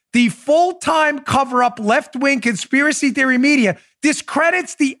surfaces, the full-time cover-up left-wing conspiracy theory media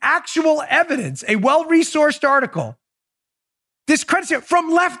discredits the actual evidence, a well-resourced article, discredits it from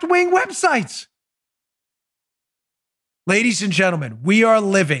left-wing websites. Ladies and gentlemen, we are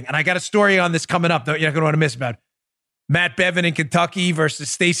living, and I got a story on this coming up that you're not going to want to miss about Matt Bevin in Kentucky versus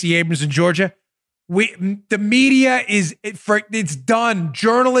Stacey Abrams in Georgia. The media it's done.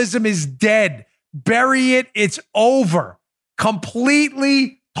 Journalism is dead. Bury it. It's over.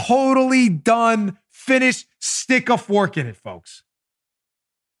 Completely, totally done. Finished. Stick a fork in it, folks.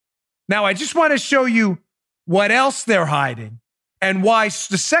 Now, I just want to show you what else they're hiding and why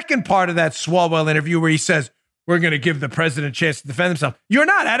the second part of that Swalwell interview where he says, we're going to give the president a chance to defend himself. You're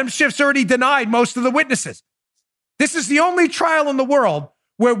not. Adam Schiff's already denied most of the witnesses. This is the only trial in the world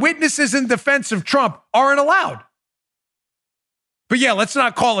where witnesses in defense of Trump aren't allowed. But yeah, let's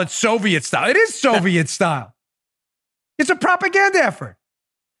not call it Soviet style. It is Soviet style. It's a propaganda effort.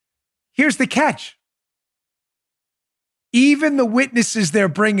 Here's the catch. Even the witnesses they're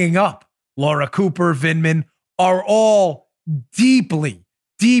bringing up, Laura Cooper, Vindman, are all deeply,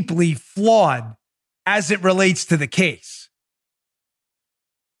 deeply flawed as it relates to the case.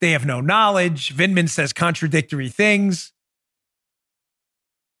 They have no knowledge. Vindman says contradictory things.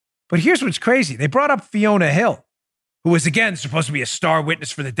 But here's what's crazy. They brought up Fiona Hill, who was, again, supposed to be a star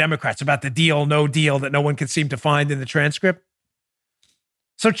witness for the Democrats about the deal, no deal that no one could seem to find in the transcript.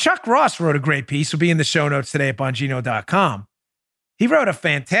 So Chuck Ross wrote a great piece. Will be in the show notes today at Bongino.com. He wrote a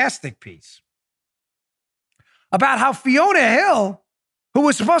fantastic piece about how Fiona Hill, who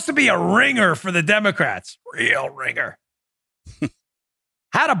was supposed to be a ringer for the Democrats, real ringer,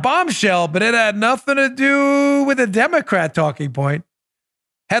 had a bombshell, but it had nothing to do with a Democrat talking point.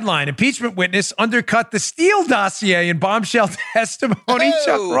 Headline, impeachment witness undercut the Steele dossier in bombshell testimony.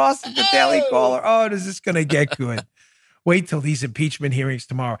 Chuck Ross at the Daily Caller. Oh, is this going to get good? Wait till these impeachment hearings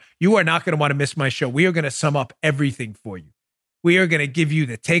tomorrow. You are not going to want to miss my show. We are going to sum up everything for you. We are going to give you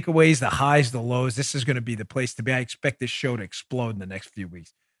the takeaways, the highs, the lows. This is going to be the place to be. I expect this show to explode in the next few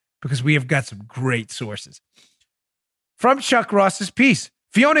weeks because we have got some great sources. From Chuck Ross's piece,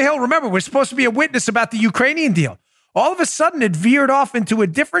 Fiona Hill, remember, we're supposed to be a witness about the Ukrainian deal. All of a sudden, it veered off into a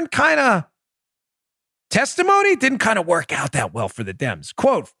different kind of testimony. It didn't kind of work out that well for the Dems.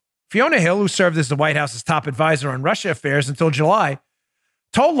 Quote, Fiona Hill, who served as the White House's top advisor on Russia affairs until July,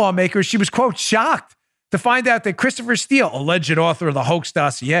 told lawmakers she was, quote, shocked to find out that Christopher Steele, alleged author of the hoax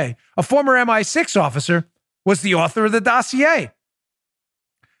dossier, a former MI6 officer, was the author of the dossier.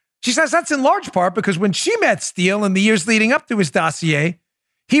 She says that's in large part because when she met Steele in the years leading up to his dossier,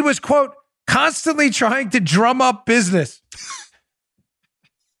 he was, quote, constantly trying to drum up business.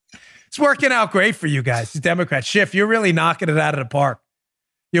 It's working out great for you guys, the Democrats. Schiff, you're really knocking it out of the park.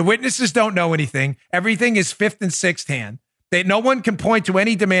 Your witnesses don't know anything. Everything is fifth and sixth hand. No one can point to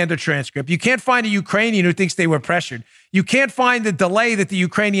any demand or transcript. You can't find a Ukrainian who thinks they were pressured. You can't find the delay that the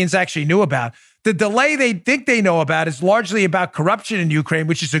Ukrainians actually knew about. The delay they think they know about is largely about corruption in Ukraine,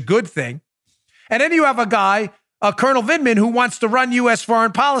 which is a good thing. And then you have a guy, Colonel Vindman, who wants to run U.S.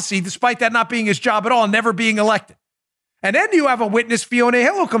 foreign policy, despite that not being his job at all, and never being elected. And then you have a witness, Fiona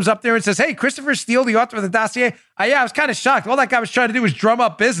Hill, who comes up there and says, hey, Christopher Steele, the author of the dossier. I was kind of shocked. All that guy was trying to do was drum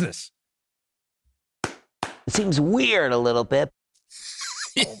up business. It seems weird a little bit.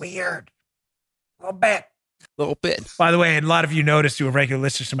 Weird. A little bit. Little bit. By the way, and a lot of you noticed who are regular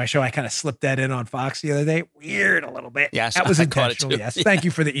listeners to my show, I kind of slipped that in on Fox the other day. Weird a little bit. Yes, that was I intentional. Caught it too. Yes. Yeah. Thank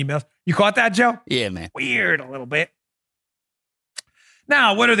you for the emails. You caught that, Joe? Yeah, man. Weird a little bit.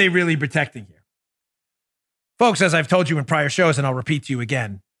 Now, what are they really protecting here? Folks, as I've told you in prior shows, and I'll repeat to you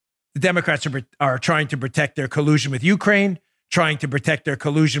again, the Democrats are trying to protect their collusion with Ukraine, trying to protect their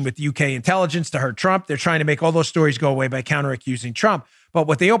collusion with UK intelligence to hurt Trump. They're trying to make all those stories go away by counter-accusing Trump. But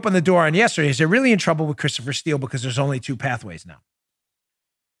what they opened the door on yesterday is they're really in trouble with Christopher Steele because there's only two pathways now.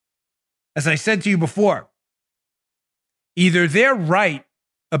 As I said to you before, either they're right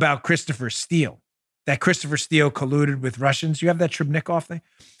about Christopher Steele, that Christopher Steele colluded with Russians. You have that Trebnikov thing?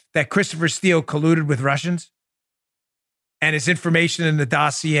 That Christopher Steele colluded with Russians and his information in the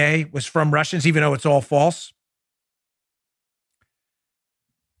dossier was from Russians, even though it's all false.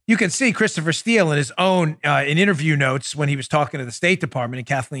 You can see Christopher Steele in his own in interview notes when he was talking to the State Department and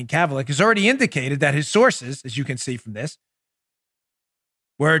Kathleen Kavalik has already indicated that his sources, as you can see from this,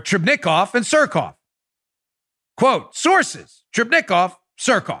 were Trebnikov and Surkov. Quote, sources, Trebnikov,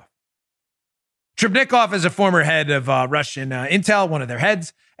 Surkov. Trebnikov is a former head of Russian intel, one of their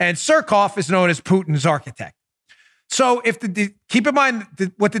heads, and Surkov is known as Putin's architect. So keep in mind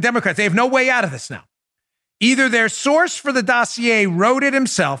what the Democrats, they have no way out of this now. Either their source for the dossier wrote it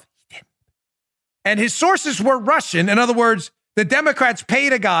himself, and his sources were Russian. In other words, the Democrats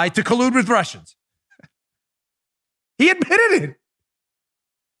paid a guy to collude with Russians. He admitted it.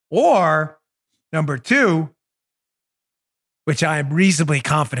 Or, number two, which I am reasonably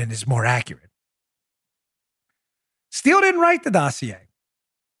confident is more accurate. Steele didn't write the dossier.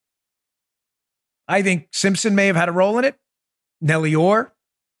 I think Simpson may have had a role in it. Nellie Orr,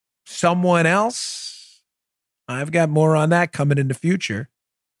 someone else. I've got more on that coming in the future.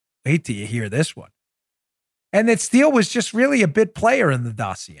 Wait till you hear this one. And that Steele was just really a bit player in the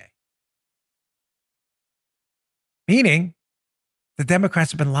dossier. Meaning, the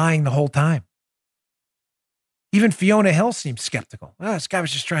Democrats have been lying the whole time. Even Fiona Hill seems skeptical. Oh, this guy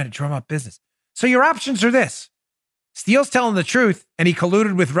was just trying to drum up business. So your options are this. Steele's telling the truth, and he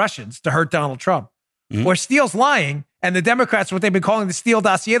colluded with Russians to hurt Donald Trump. Mm-hmm. Or Steele's lying, and the Democrats, what they've been calling the Steele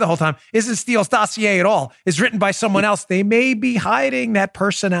dossier the whole time, isn't Steele's dossier at all. It's written by someone else. They may be hiding that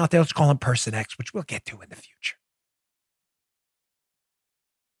person out there. Let's call him Person X, which we'll get to in the future.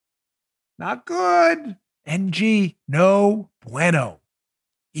 Not good. NG, no bueno.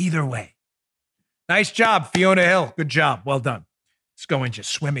 Either way. Nice job, Fiona Hill. Good job. Well done. It's going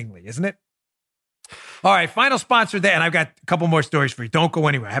just swimmingly, isn't it? All right, final sponsor there, and I've got a couple more stories for you. Don't go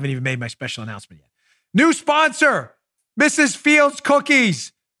anywhere. I haven't even made my special announcement yet. New sponsor, Mrs. Fields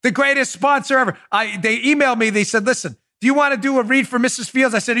Cookies, the greatest sponsor ever. They emailed me. They said, listen, do you want to do a read for Mrs.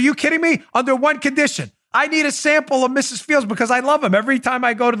 Fields? I said, are you kidding me? Under one condition. I need a sample of Mrs. Fields because I love them. Every time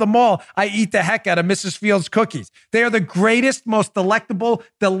I go to the mall, I eat the heck out of Mrs. Fields cookies. They are the greatest, most delectable,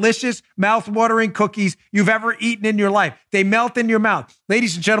 delicious, mouth-watering cookies you've ever eaten in your life. They melt in your mouth.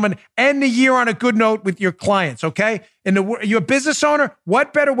 Ladies and gentlemen, end the year on a good note with your clients, okay? You're a business owner,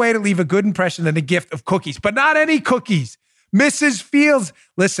 what better way to leave a good impression than a gift of cookies? But not any cookies. Mrs. Fields.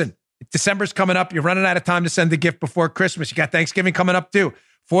 Listen, December's coming up. You're running out of time to send the gift before Christmas. You got Thanksgiving coming up too.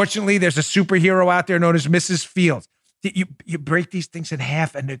 Fortunately, there's a superhero out there known as Mrs. Fields. You break these things in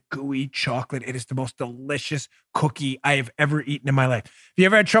half and the gooey chocolate. It is the most delicious cookie I have ever eaten in my life. If you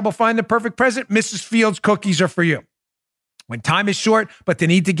ever had trouble finding the perfect present, Mrs. Fields cookies are for you. When time is short, but the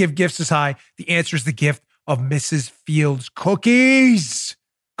need to give gifts is high, the answer is the gift of Mrs. Fields cookies.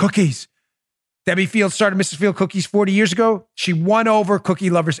 Cookies. Debbie Fields started Mrs. Fields Cookies 40 years ago. She won over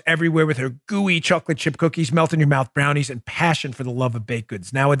cookie lovers everywhere with her gooey chocolate chip cookies, melt in your mouth brownies, and passion for the love of baked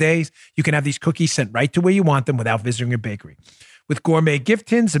goods. Nowadays, you can have these cookies sent right to where you want them without visiting a bakery. With gourmet gift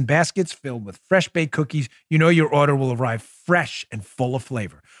tins and baskets filled with fresh baked cookies, you know your order will arrive fresh and full of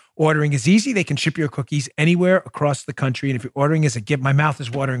flavor. Ordering is easy. They can ship your cookies anywhere across the country. And if you're ordering as a gift, my mouth is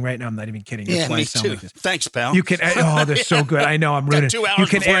watering right now. I'm not even kidding. That's why me I sound too. like this. Thanks, pal. You can add, they're so good. I know I'm ruining. 2 hours You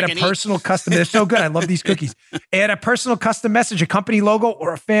can before add I a can personal custom. They're so good. I love these cookies. Add a personal custom message, a company logo,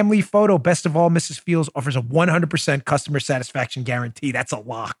 or a family photo. Best of all, Mrs. Fields offers a 100% customer satisfaction guarantee. That's a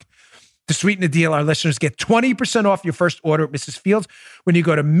lock. To sweeten the deal, our listeners get 20% off your first order at Mrs. Fields when you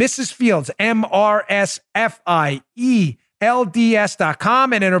go to Mrs. Fields,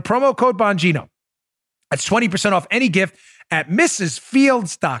 MRSFIELDS.com, and enter promo code Bongino. That's 20% off any gift at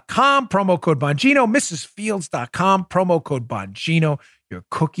MrsFields.com, promo code Bongino, MrsFields.com, promo code Bongino. Your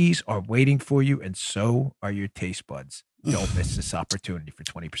cookies are waiting for you, and so are your taste buds. Don't miss this opportunity for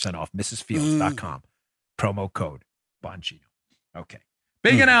 20% off, MrsFields.com, promo code Bongino. Okay.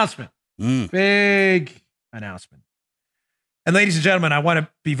 Big announcement. Big announcement. And ladies and gentlemen, I want to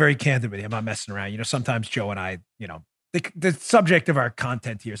be very candid with you. I'm not messing around. Sometimes Joe and I, the subject of our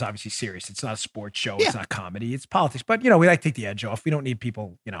content here is obviously serious. It's not a sports show. Yeah. It's not comedy. It's politics. But, we like to take the edge off. We don't need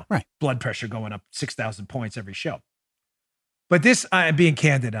people, right. Blood pressure going up 6,000 points every show. But this, I'm being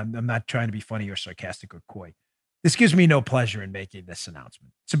candid. I'm not trying to be funny or sarcastic or coy. This gives me no pleasure in making this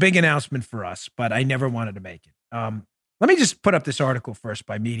announcement. It's a big announcement for us, but I never wanted to make it. Let me just put up this article first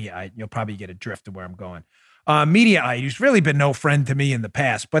by Mediaite. You'll probably get a drift of where I'm going. Mediaite, who's really been no friend to me in the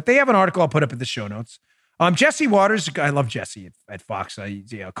past, but they have an article I'll put up in the show notes. Jesse Waters, I love Jesse at Fox.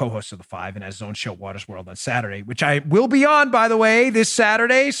 He's a co-host of The Five and has his own show, Waters World, on Saturday, which I will be on, by the way, this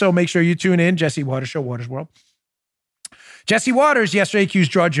Saturday. So make sure you tune in. Jesse Waters Show, Waters World. Jesse Waters yesterday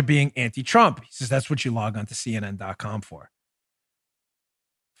accused Drudge of being anti-Trump. He says that's what you log on to CNN.com for.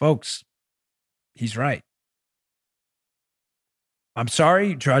 Folks, he's right. I'm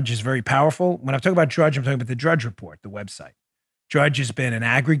sorry, Drudge is very powerful. When I'm talking about Drudge, I'm talking about the Drudge Report, the website. Drudge has been an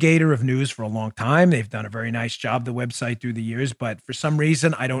aggregator of news for a long time. They've done a very nice job, the website, through the years. But for some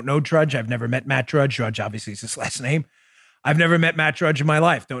reason, I don't know Drudge. I've never met Matt Drudge. Drudge obviously is his last name. I've never met Matt Drudge in my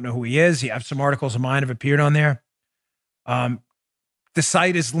life. Don't know who he is. I have some articles of mine have appeared on there. The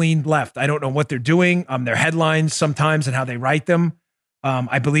site is leaned left. I don't know what they're doing. Their headlines sometimes and how they write them,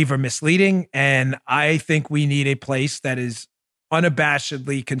 I believe, are misleading. And I think we need a place that is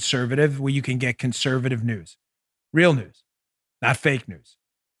unabashedly conservative, where you can get conservative news, real news, not fake news.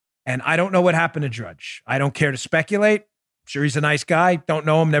 And I don't know what happened to Drudge. I don't care to speculate. I'm sure he's a nice guy. Don't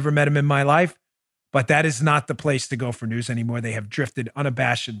know him, never met him in my life. But that is not the place to go for news anymore. They have drifted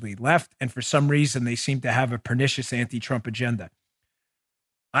unabashedly left. And for some reason, they seem to have a pernicious anti-Trump agenda.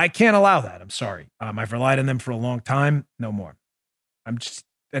 I can't allow that. I'm sorry. I've relied on them for a long time. No more. I'm just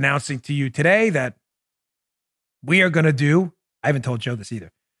announcing to you today that we are going to do, I haven't told Joe this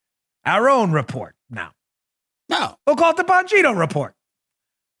either, our own report now. No. We'll call it the Bongino Report,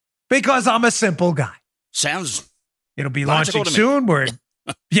 because I'm a simple guy. It'll be launching soon.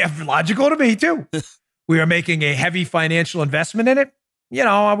 Logical to me too. We are making a heavy financial investment in it.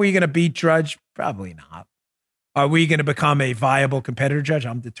 Are we going to beat Drudge? Probably not. Are we going to become a viable competitor, Judge?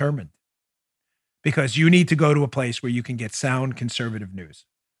 I'm determined. Because you need to go to a place where you can get sound conservative news.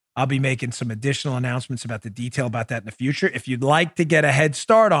 I'll be making some additional announcements about the detail about that in the future. If you'd like to get a head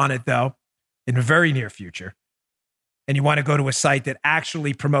start on it, though, in the very near future, and you want to go to a site that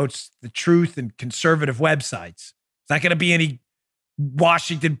actually promotes the truth and conservative websites, it's not going to be any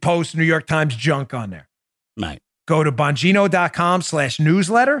Washington Post, New York Times junk on there. Right. Go to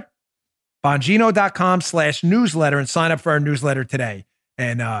Bongino.com/newsletter, Bongino.com/newsletter, and sign up for our newsletter today.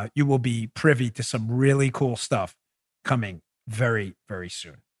 And you will be privy to some really cool stuff coming very, very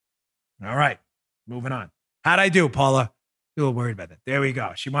soon. All right, moving on. How'd I do, Paula? A little worried about that. There we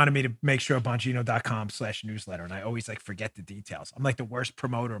go. She wanted me to make sure Bongino.com/newsletter, and I always forget the details. I'm like the worst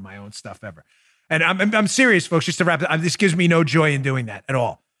promoter of my own stuff ever. And I'm serious, folks, just to wrap it up. This gives me no joy in doing that at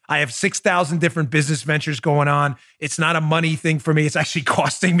all. I have 6,000 different business ventures going on. It's not a money thing for me. It's actually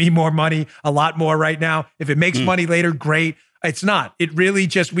costing me more money, a lot more right now. If it makes money later, great. It's not. It really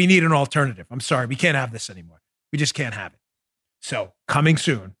just, we need an alternative. I'm sorry. We can't have this anymore. We just can't have it. So coming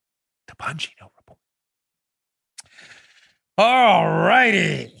soon, the Bongino Report. All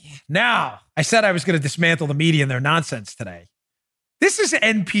righty. Now, I said I was going to dismantle the media and their nonsense today. This is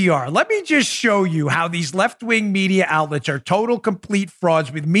NPR. Let me just show you how these left-wing media outlets are total, complete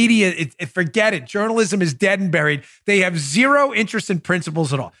frauds with media. Forget it. Journalism is dead and buried. They have zero interest in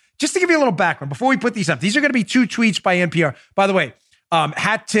principles at all. Just to give you a little background, before we put these up, these are going to be 2 tweets by NPR. By the way,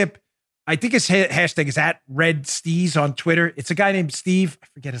 hat tip, I think his hashtag is @RedSteez on Twitter. It's a guy named Steve. I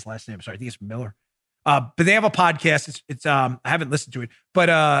forget his last name. Sorry, I think it's Miller. But they have a podcast. It's I haven't listened to it,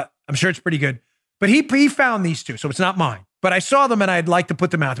 but I'm sure it's pretty good. But he found these 2, so it's not mine. But I saw them and I'd like to put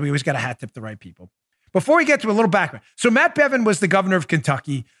them out. We always got to hat tip the right people. Before we get to a little background. So Matt Bevin was the governor of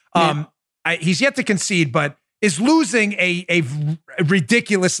Kentucky. He's yet to concede, but is losing a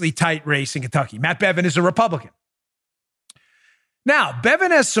ridiculously tight race in Kentucky. Matt Bevin is a Republican. Now,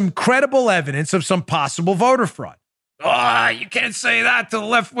 Bevin has some credible evidence of some possible voter fraud. You can't say that to the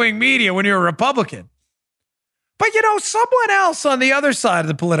left-wing media when you're a Republican. But, someone else on the other side of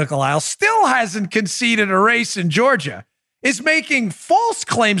the political aisle still hasn't conceded a race in Georgia, is making false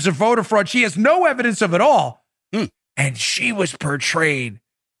claims of voter fraud. She has no evidence of it all. And she was portrayed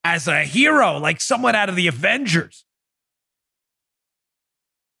as a hero, like someone out of the Avengers.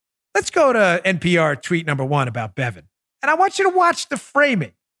 Let's go to NPR tweet number 1 about Bevin. And I want you to watch the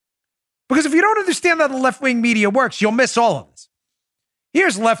framing. Because if you don't understand how the left-wing media works, you'll miss all of this.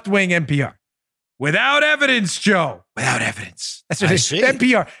 Here's left-wing NPR. Without evidence, Joe. Without evidence. That's what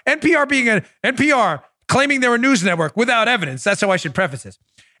NPR. NPR being NPR claiming they're a news network without evidence. That's how I should preface this.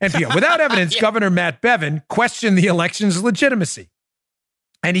 NPR. Without evidence, Governor Matt Bevin questioned the election's legitimacy.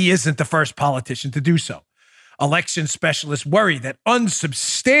 And he isn't the first politician to do so. Election specialists worry that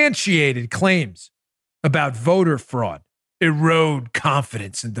unsubstantiated claims about voter fraud erode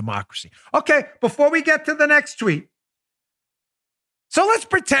confidence in democracy. Okay, before we get to the next tweet, so let's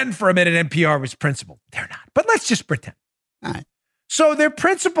pretend for a minute NPR was principled. They're not, but let's just pretend. All right. So their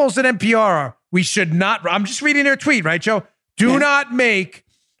principles at NPR are, we should not, I'm just reading their tweet, right, Joe? Do not make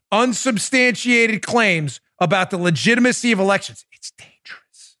unsubstantiated claims about the legitimacy of elections. It's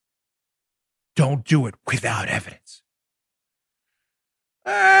dangerous. Don't do it without evidence.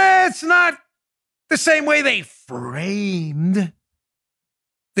 It's not the same way they framed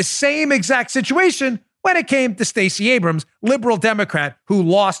the same exact situation when it came to Stacey Abrams, liberal Democrat who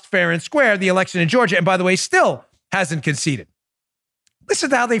lost fair and square the election in Georgia, and by the way, still hasn't conceded.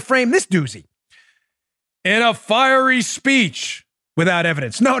 Listen to how they frame this doozy. In a fiery speech, without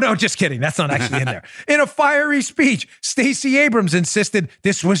evidence. No, just kidding. That's not actually in there. In a fiery speech, Stacey Abrams insisted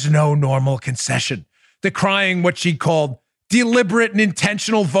this was no normal concession, decrying what she called deliberate and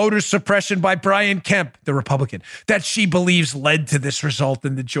intentional voter suppression by Brian Kemp, the Republican, that she believes led to this result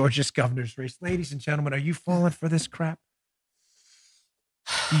in the Georgia's governor's race. Ladies and gentlemen, are you falling for this crap?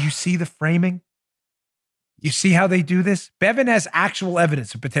 Do you see the framing? You see how they do this? Bevin has actual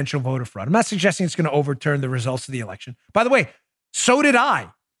evidence of potential voter fraud. I'm not suggesting it's going to overturn the results of the election. By the way, so did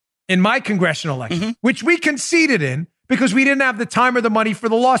I in my congressional election, which we conceded in because we didn't have the time or the money for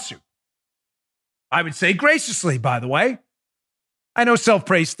the lawsuit. I would say graciously, by the way. I know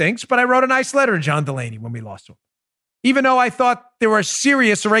self-praise stinks, but I wrote a nice letter to John Delaney when we lost to him, even though I thought there were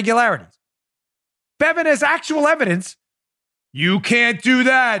serious irregularities. Bevin has actual evidence. You can't do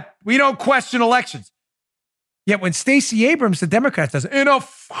that. We don't question elections. Yet when Stacey Abrams, the Democrat, does in a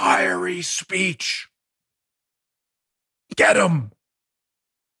fiery speech, get him.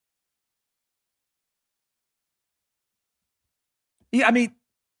 Yeah, I mean,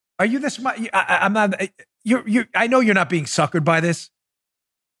 are you this much? I'm not. I know you're not being suckered by this,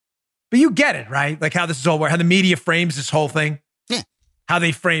 but you get it, right? Like how this is all how the media frames this whole thing. Yeah. How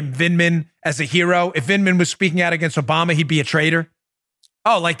they frame Vindman as a hero. If Vindman was speaking out against Obama, he'd be a traitor.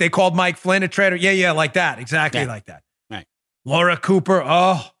 Oh, like they called Mike Flynn a traitor? Yeah, like that. Exactly like that. Right. Laura Cooper,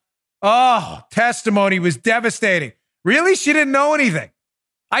 testimony was devastating. Really? She didn't know anything.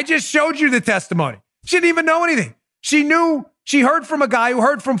 I just showed you the testimony. She didn't even know anything. She heard from a guy who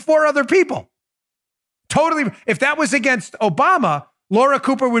heard from 4 other people. Totally. If that was against Obama, Laura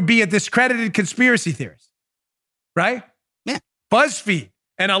Cooper would be a discredited conspiracy theorist. Right? Yeah. BuzzFeed,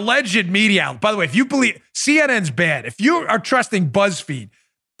 an alleged media outlet. By the way, if you believe CNN's bad, if you are trusting BuzzFeed,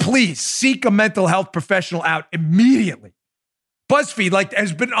 please seek a mental health professional out immediately. BuzzFeed,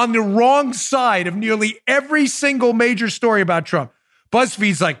 has been on the wrong side of nearly every single major story about Trump.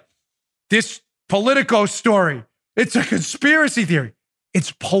 BuzzFeed's like, this Politico story, it's a conspiracy theory.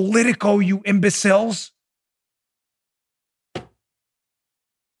 It's Politico, you imbeciles.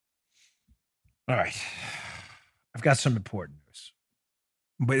 All right. I've got some important news.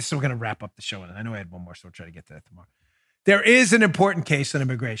 But still going to wrap up the show. And I know I had one more, so we'll try to get to that tomorrow. There is an important case on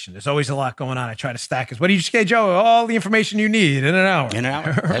immigration. There's always a lot going on. I try to stack it. What do you just get, Joe? All the information you need in an hour. In an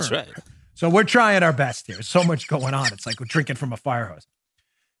hour. That's right. So we're trying our best here. There's so much going on. It's like we're drinking from a fire hose.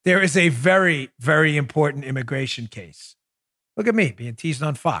 There is a very, very important immigration case. Look at me being teased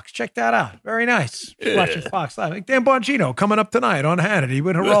on Fox. Check that out. Very nice. Watching Fox Live. Like Dan Bongino coming up tonight on Hannity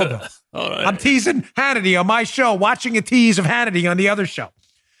with Geraldo. All right. I'm teasing Hannity on my show, watching a tease of Hannity on the other show.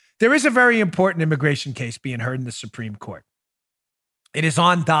 There is a very important immigration case being heard in the Supreme Court. It is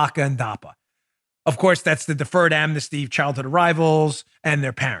on DACA and DAPA. Of course, that's the Deferred Amnesty of Childhood Arrivals and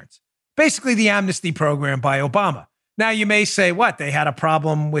their parents. Basically, the amnesty program by Obama. Now, you may say, what? They had a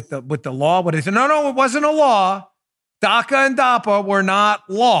problem with the law? What is it? No, it wasn't a law. DACA and DAPA were not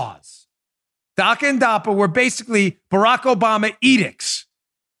laws. DACA and DAPA were basically Barack Obama edicts.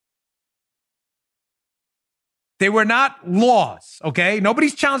 They were not laws, okay?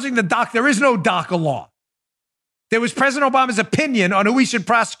 Nobody's challenging the DACA. There is no DACA law. There was President Obama's opinion on who we should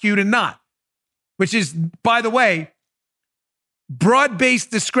prosecute and not. which is, by the way, broad-based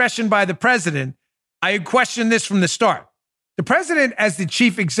discretion by the president. I questioned this from the start. The president, as the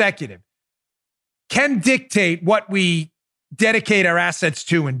chief executive, can dictate what we dedicate our assets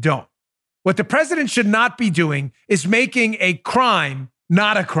to and don't. What the president should not be doing is making a crime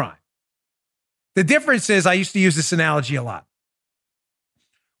not a crime. The difference is, I used to use this analogy a lot.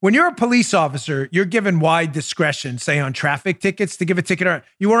 When you're a police officer, you're given wide discretion, say on traffic tickets, to give a ticket.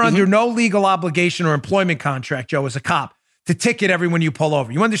 You are under no legal obligation or employment contract, Joe, as a cop, to ticket everyone you pull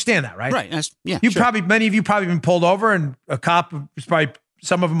over. You understand that, right? Right. Many of you probably been pulled over, and a cop is probably,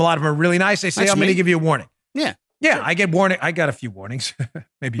 some of them, a lot of them are really nice. They say, I'm going to give you a warning. Yeah. Yeah, sure. I get warning. I got a few warnings,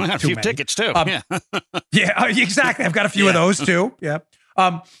 maybe I got a few tickets too. Yeah, exactly. I've got a few of those too. Yeah.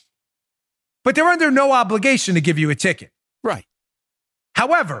 But they're under no obligation to give you a ticket. Right.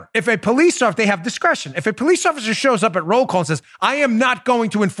 However, if a police officer, they have discretion. If a police officer shows up at roll call and says, I am not going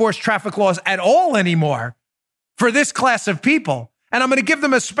to enforce traffic laws at all anymore for this class of people, and I'm going to give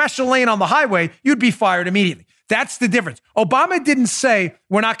them a special lane on the highway, you'd be fired immediately. That's the difference. Obama didn't say,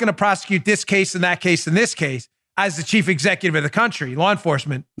 we're not going to prosecute this case and that case and this case as the chief executive of the country. Law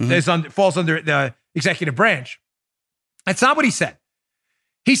enforcement falls under the executive branch. That's not what he said.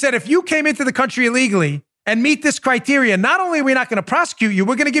 He said, if you came into the country illegally and meet this criteria, not only are we not going to prosecute you,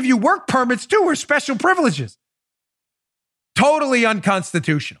 we're going to give you work permits too, or special privileges. Totally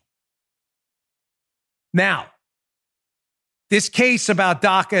unconstitutional. Now, this case about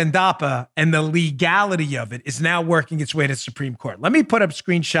DACA and DAPA and the legality of it is now working its way to the Supreme Court. Let me put up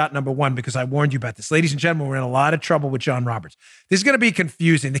screenshot number 1 because I warned you about this. Ladies and gentlemen, we're in a lot of trouble with John Roberts. This is going to be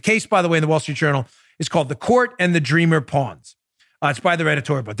confusing. The case, by the way, in the Wall Street Journal is called The Court and the Dreamer Pawns. It's by their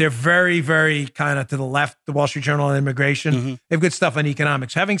editorial, but they're very, very kind of to the left, the Wall Street Journal on immigration. They have good stuff on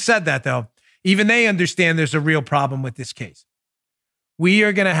economics. Having said that, though, even they understand there's a real problem with this case. We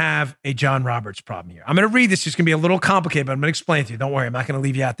are going to have a John Roberts problem here. I'm going to read this. It's going to be a little complicated, but I'm going to explain it to you. Don't worry. I'm not going to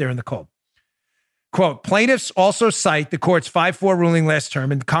leave you out there in the cold. Quote, plaintiffs also cite the court's 5-4 ruling last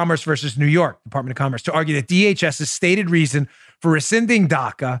term in Commerce versus New York, Department of Commerce, to argue that DHS's stated reason for rescinding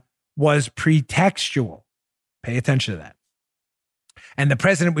DACA was pretextual. Pay attention to that. And the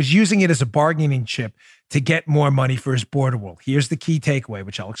president was using it as a bargaining chip to get more money for his border wall. Here's the key takeaway,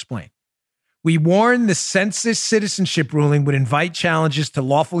 which I'll explain. We warned the census citizenship ruling would invite challenges to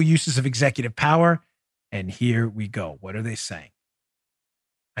lawful uses of executive power. And here we go. What are they saying?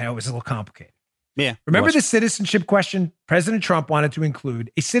 I know it was a little complicated. Yeah. Remember the citizenship question? President Trump wanted to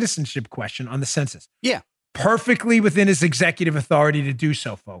include a citizenship question on the census. Yeah. Perfectly within his executive authority to do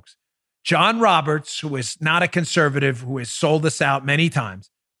so, folks. John Roberts, who is not a conservative, who has sold us out many times,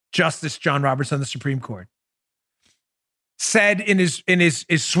 Justice John Roberts on the Supreme Court, said in his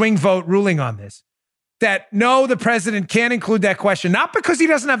swing vote ruling on this, that no, the president can't include that question, not because he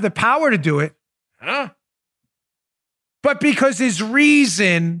doesn't have the power to do it, but because his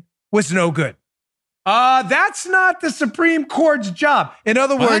reason was no good. That's not the Supreme Court's job. In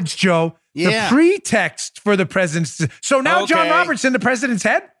other words, Joe, the pretext for the president's. So now John Roberts in the president's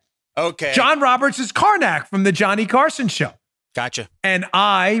head? Okay. John Roberts is Karnak from the Johnny Carson show. Gotcha. And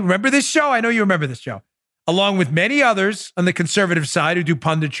I remember this show. I know you remember this show. Along with many others on the conservative side who do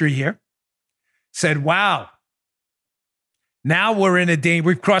punditry here, said, wow, now we're in a day,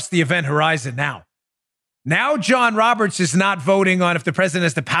 we've crossed the event horizon now. Now John Roberts is not voting on if the president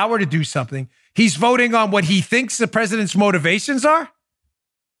has the power to do something. He's voting on what he thinks the president's motivations are.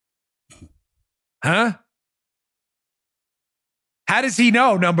 Huh? How does he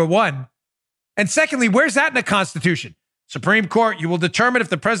know, number one? And secondly, where's that in the Constitution? Supreme Court, you will determine if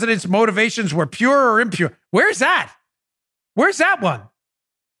the president's motivations were pure or impure. Where's that? Where's that one?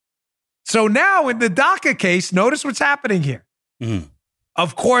 So now in the DACA case, notice what's happening here.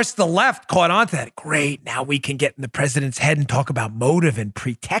 Of course, the left caught on to that. Great, now we can get in the president's head and talk about motive and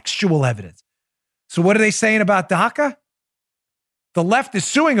pretextual evidence. So what are they saying about DACA? The left is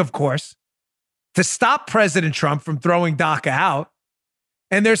suing, of course, to stop President Trump from throwing DACA out.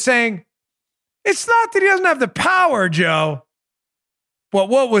 And they're saying, it's not that he doesn't have the power, Joe, but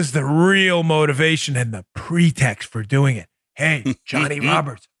what was the real motivation and the pretext for doing it? Hey, Johnny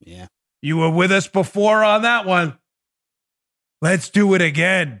Roberts, you were with us before on that one. Let's do it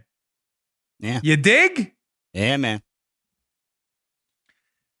again. Yeah. You dig? Yeah, man.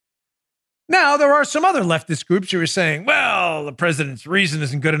 Now, there are some other leftist groups who are saying, well, the president's reason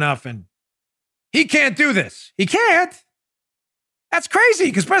isn't good enough and he can't do this. He can't. That's crazy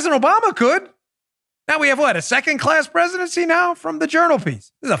because President Obama could. Now we have what? A second-class presidency now from the Journal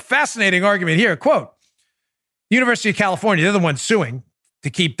piece. This is a fascinating argument here. Quote, the University of California, they're the ones suing to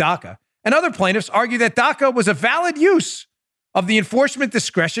keep DACA. And other plaintiffs argue that DACA was a valid use of the enforcement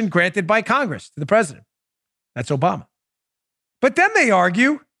discretion granted by Congress to the president. That's Obama. But then they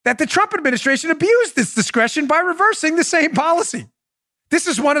argue that the Trump administration abused this discretion by reversing the same policy. This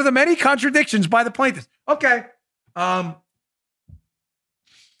is one of the many contradictions by the plaintiffs. Okay. So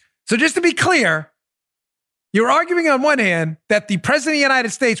just to be clear, you're arguing on one hand that the president of the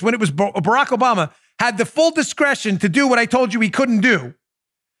United States, when it was Barack Obama, had the full discretion to do what I told you he couldn't do.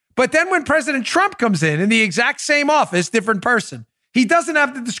 But then when President Trump comes in the exact same office, different person, he doesn't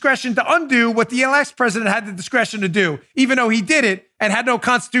have the discretion to undo what the last president had the discretion to do, even though he did it and had no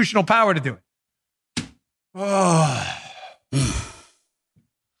constitutional power to do it. Oh.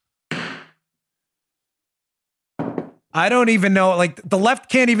 I don't even know. Like, the left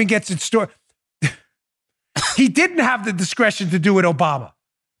can't even get its story. He didn't have the discretion to do it, Obama.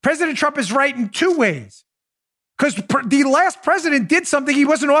 President Trump is right in two ways. Because the last president did something he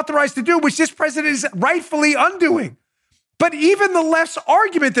wasn't authorized to do, which this president is rightfully undoing. But even the left's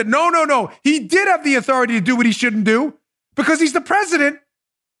argument that no, he did have the authority to do what he shouldn't do because he's the president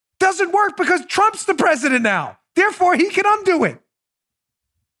doesn't work because Trump's the president now. Therefore, he can undo it.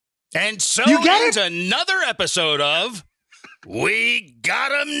 And so ends another episode of We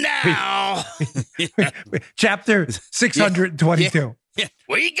Got Him Now. Chapter 622. Yeah.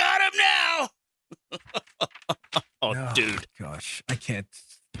 We got him now. Oh, dude. Gosh, I can't.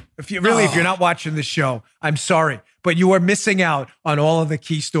 If you're not watching the show, I'm sorry, but you are missing out on all of the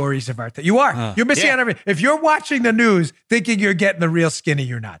key stories of our time. You are. You're missing out on everything. If you're watching the news thinking you're getting the real skinny,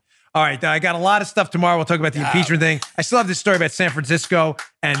 you're not. All right, I got a lot of stuff tomorrow. We'll talk about the impeachment thing. I still have this story about San Francisco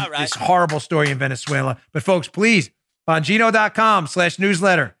and this horrible story in Venezuela. But folks, please,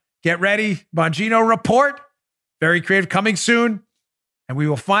 Bongino.com/newsletter. Get ready. Bongino Report. Very creative, coming soon. And we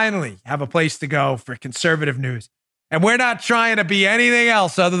will finally have a place to go for conservative news. And we're not trying to be anything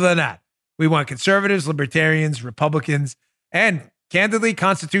else other than that. We want conservatives, libertarians, Republicans, and candidly,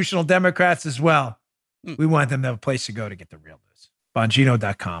 constitutional Democrats as well. We want them to have a place to go to get the real news.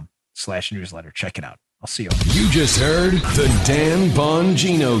 Bongino.com/newsletter. Check it out. I'll see you. You just heard The Dan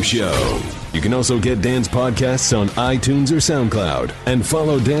Bongino Show. You can also get Dan's podcasts on iTunes or SoundCloud. And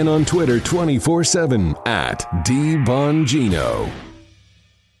follow Dan on Twitter 24/7 @DBongino.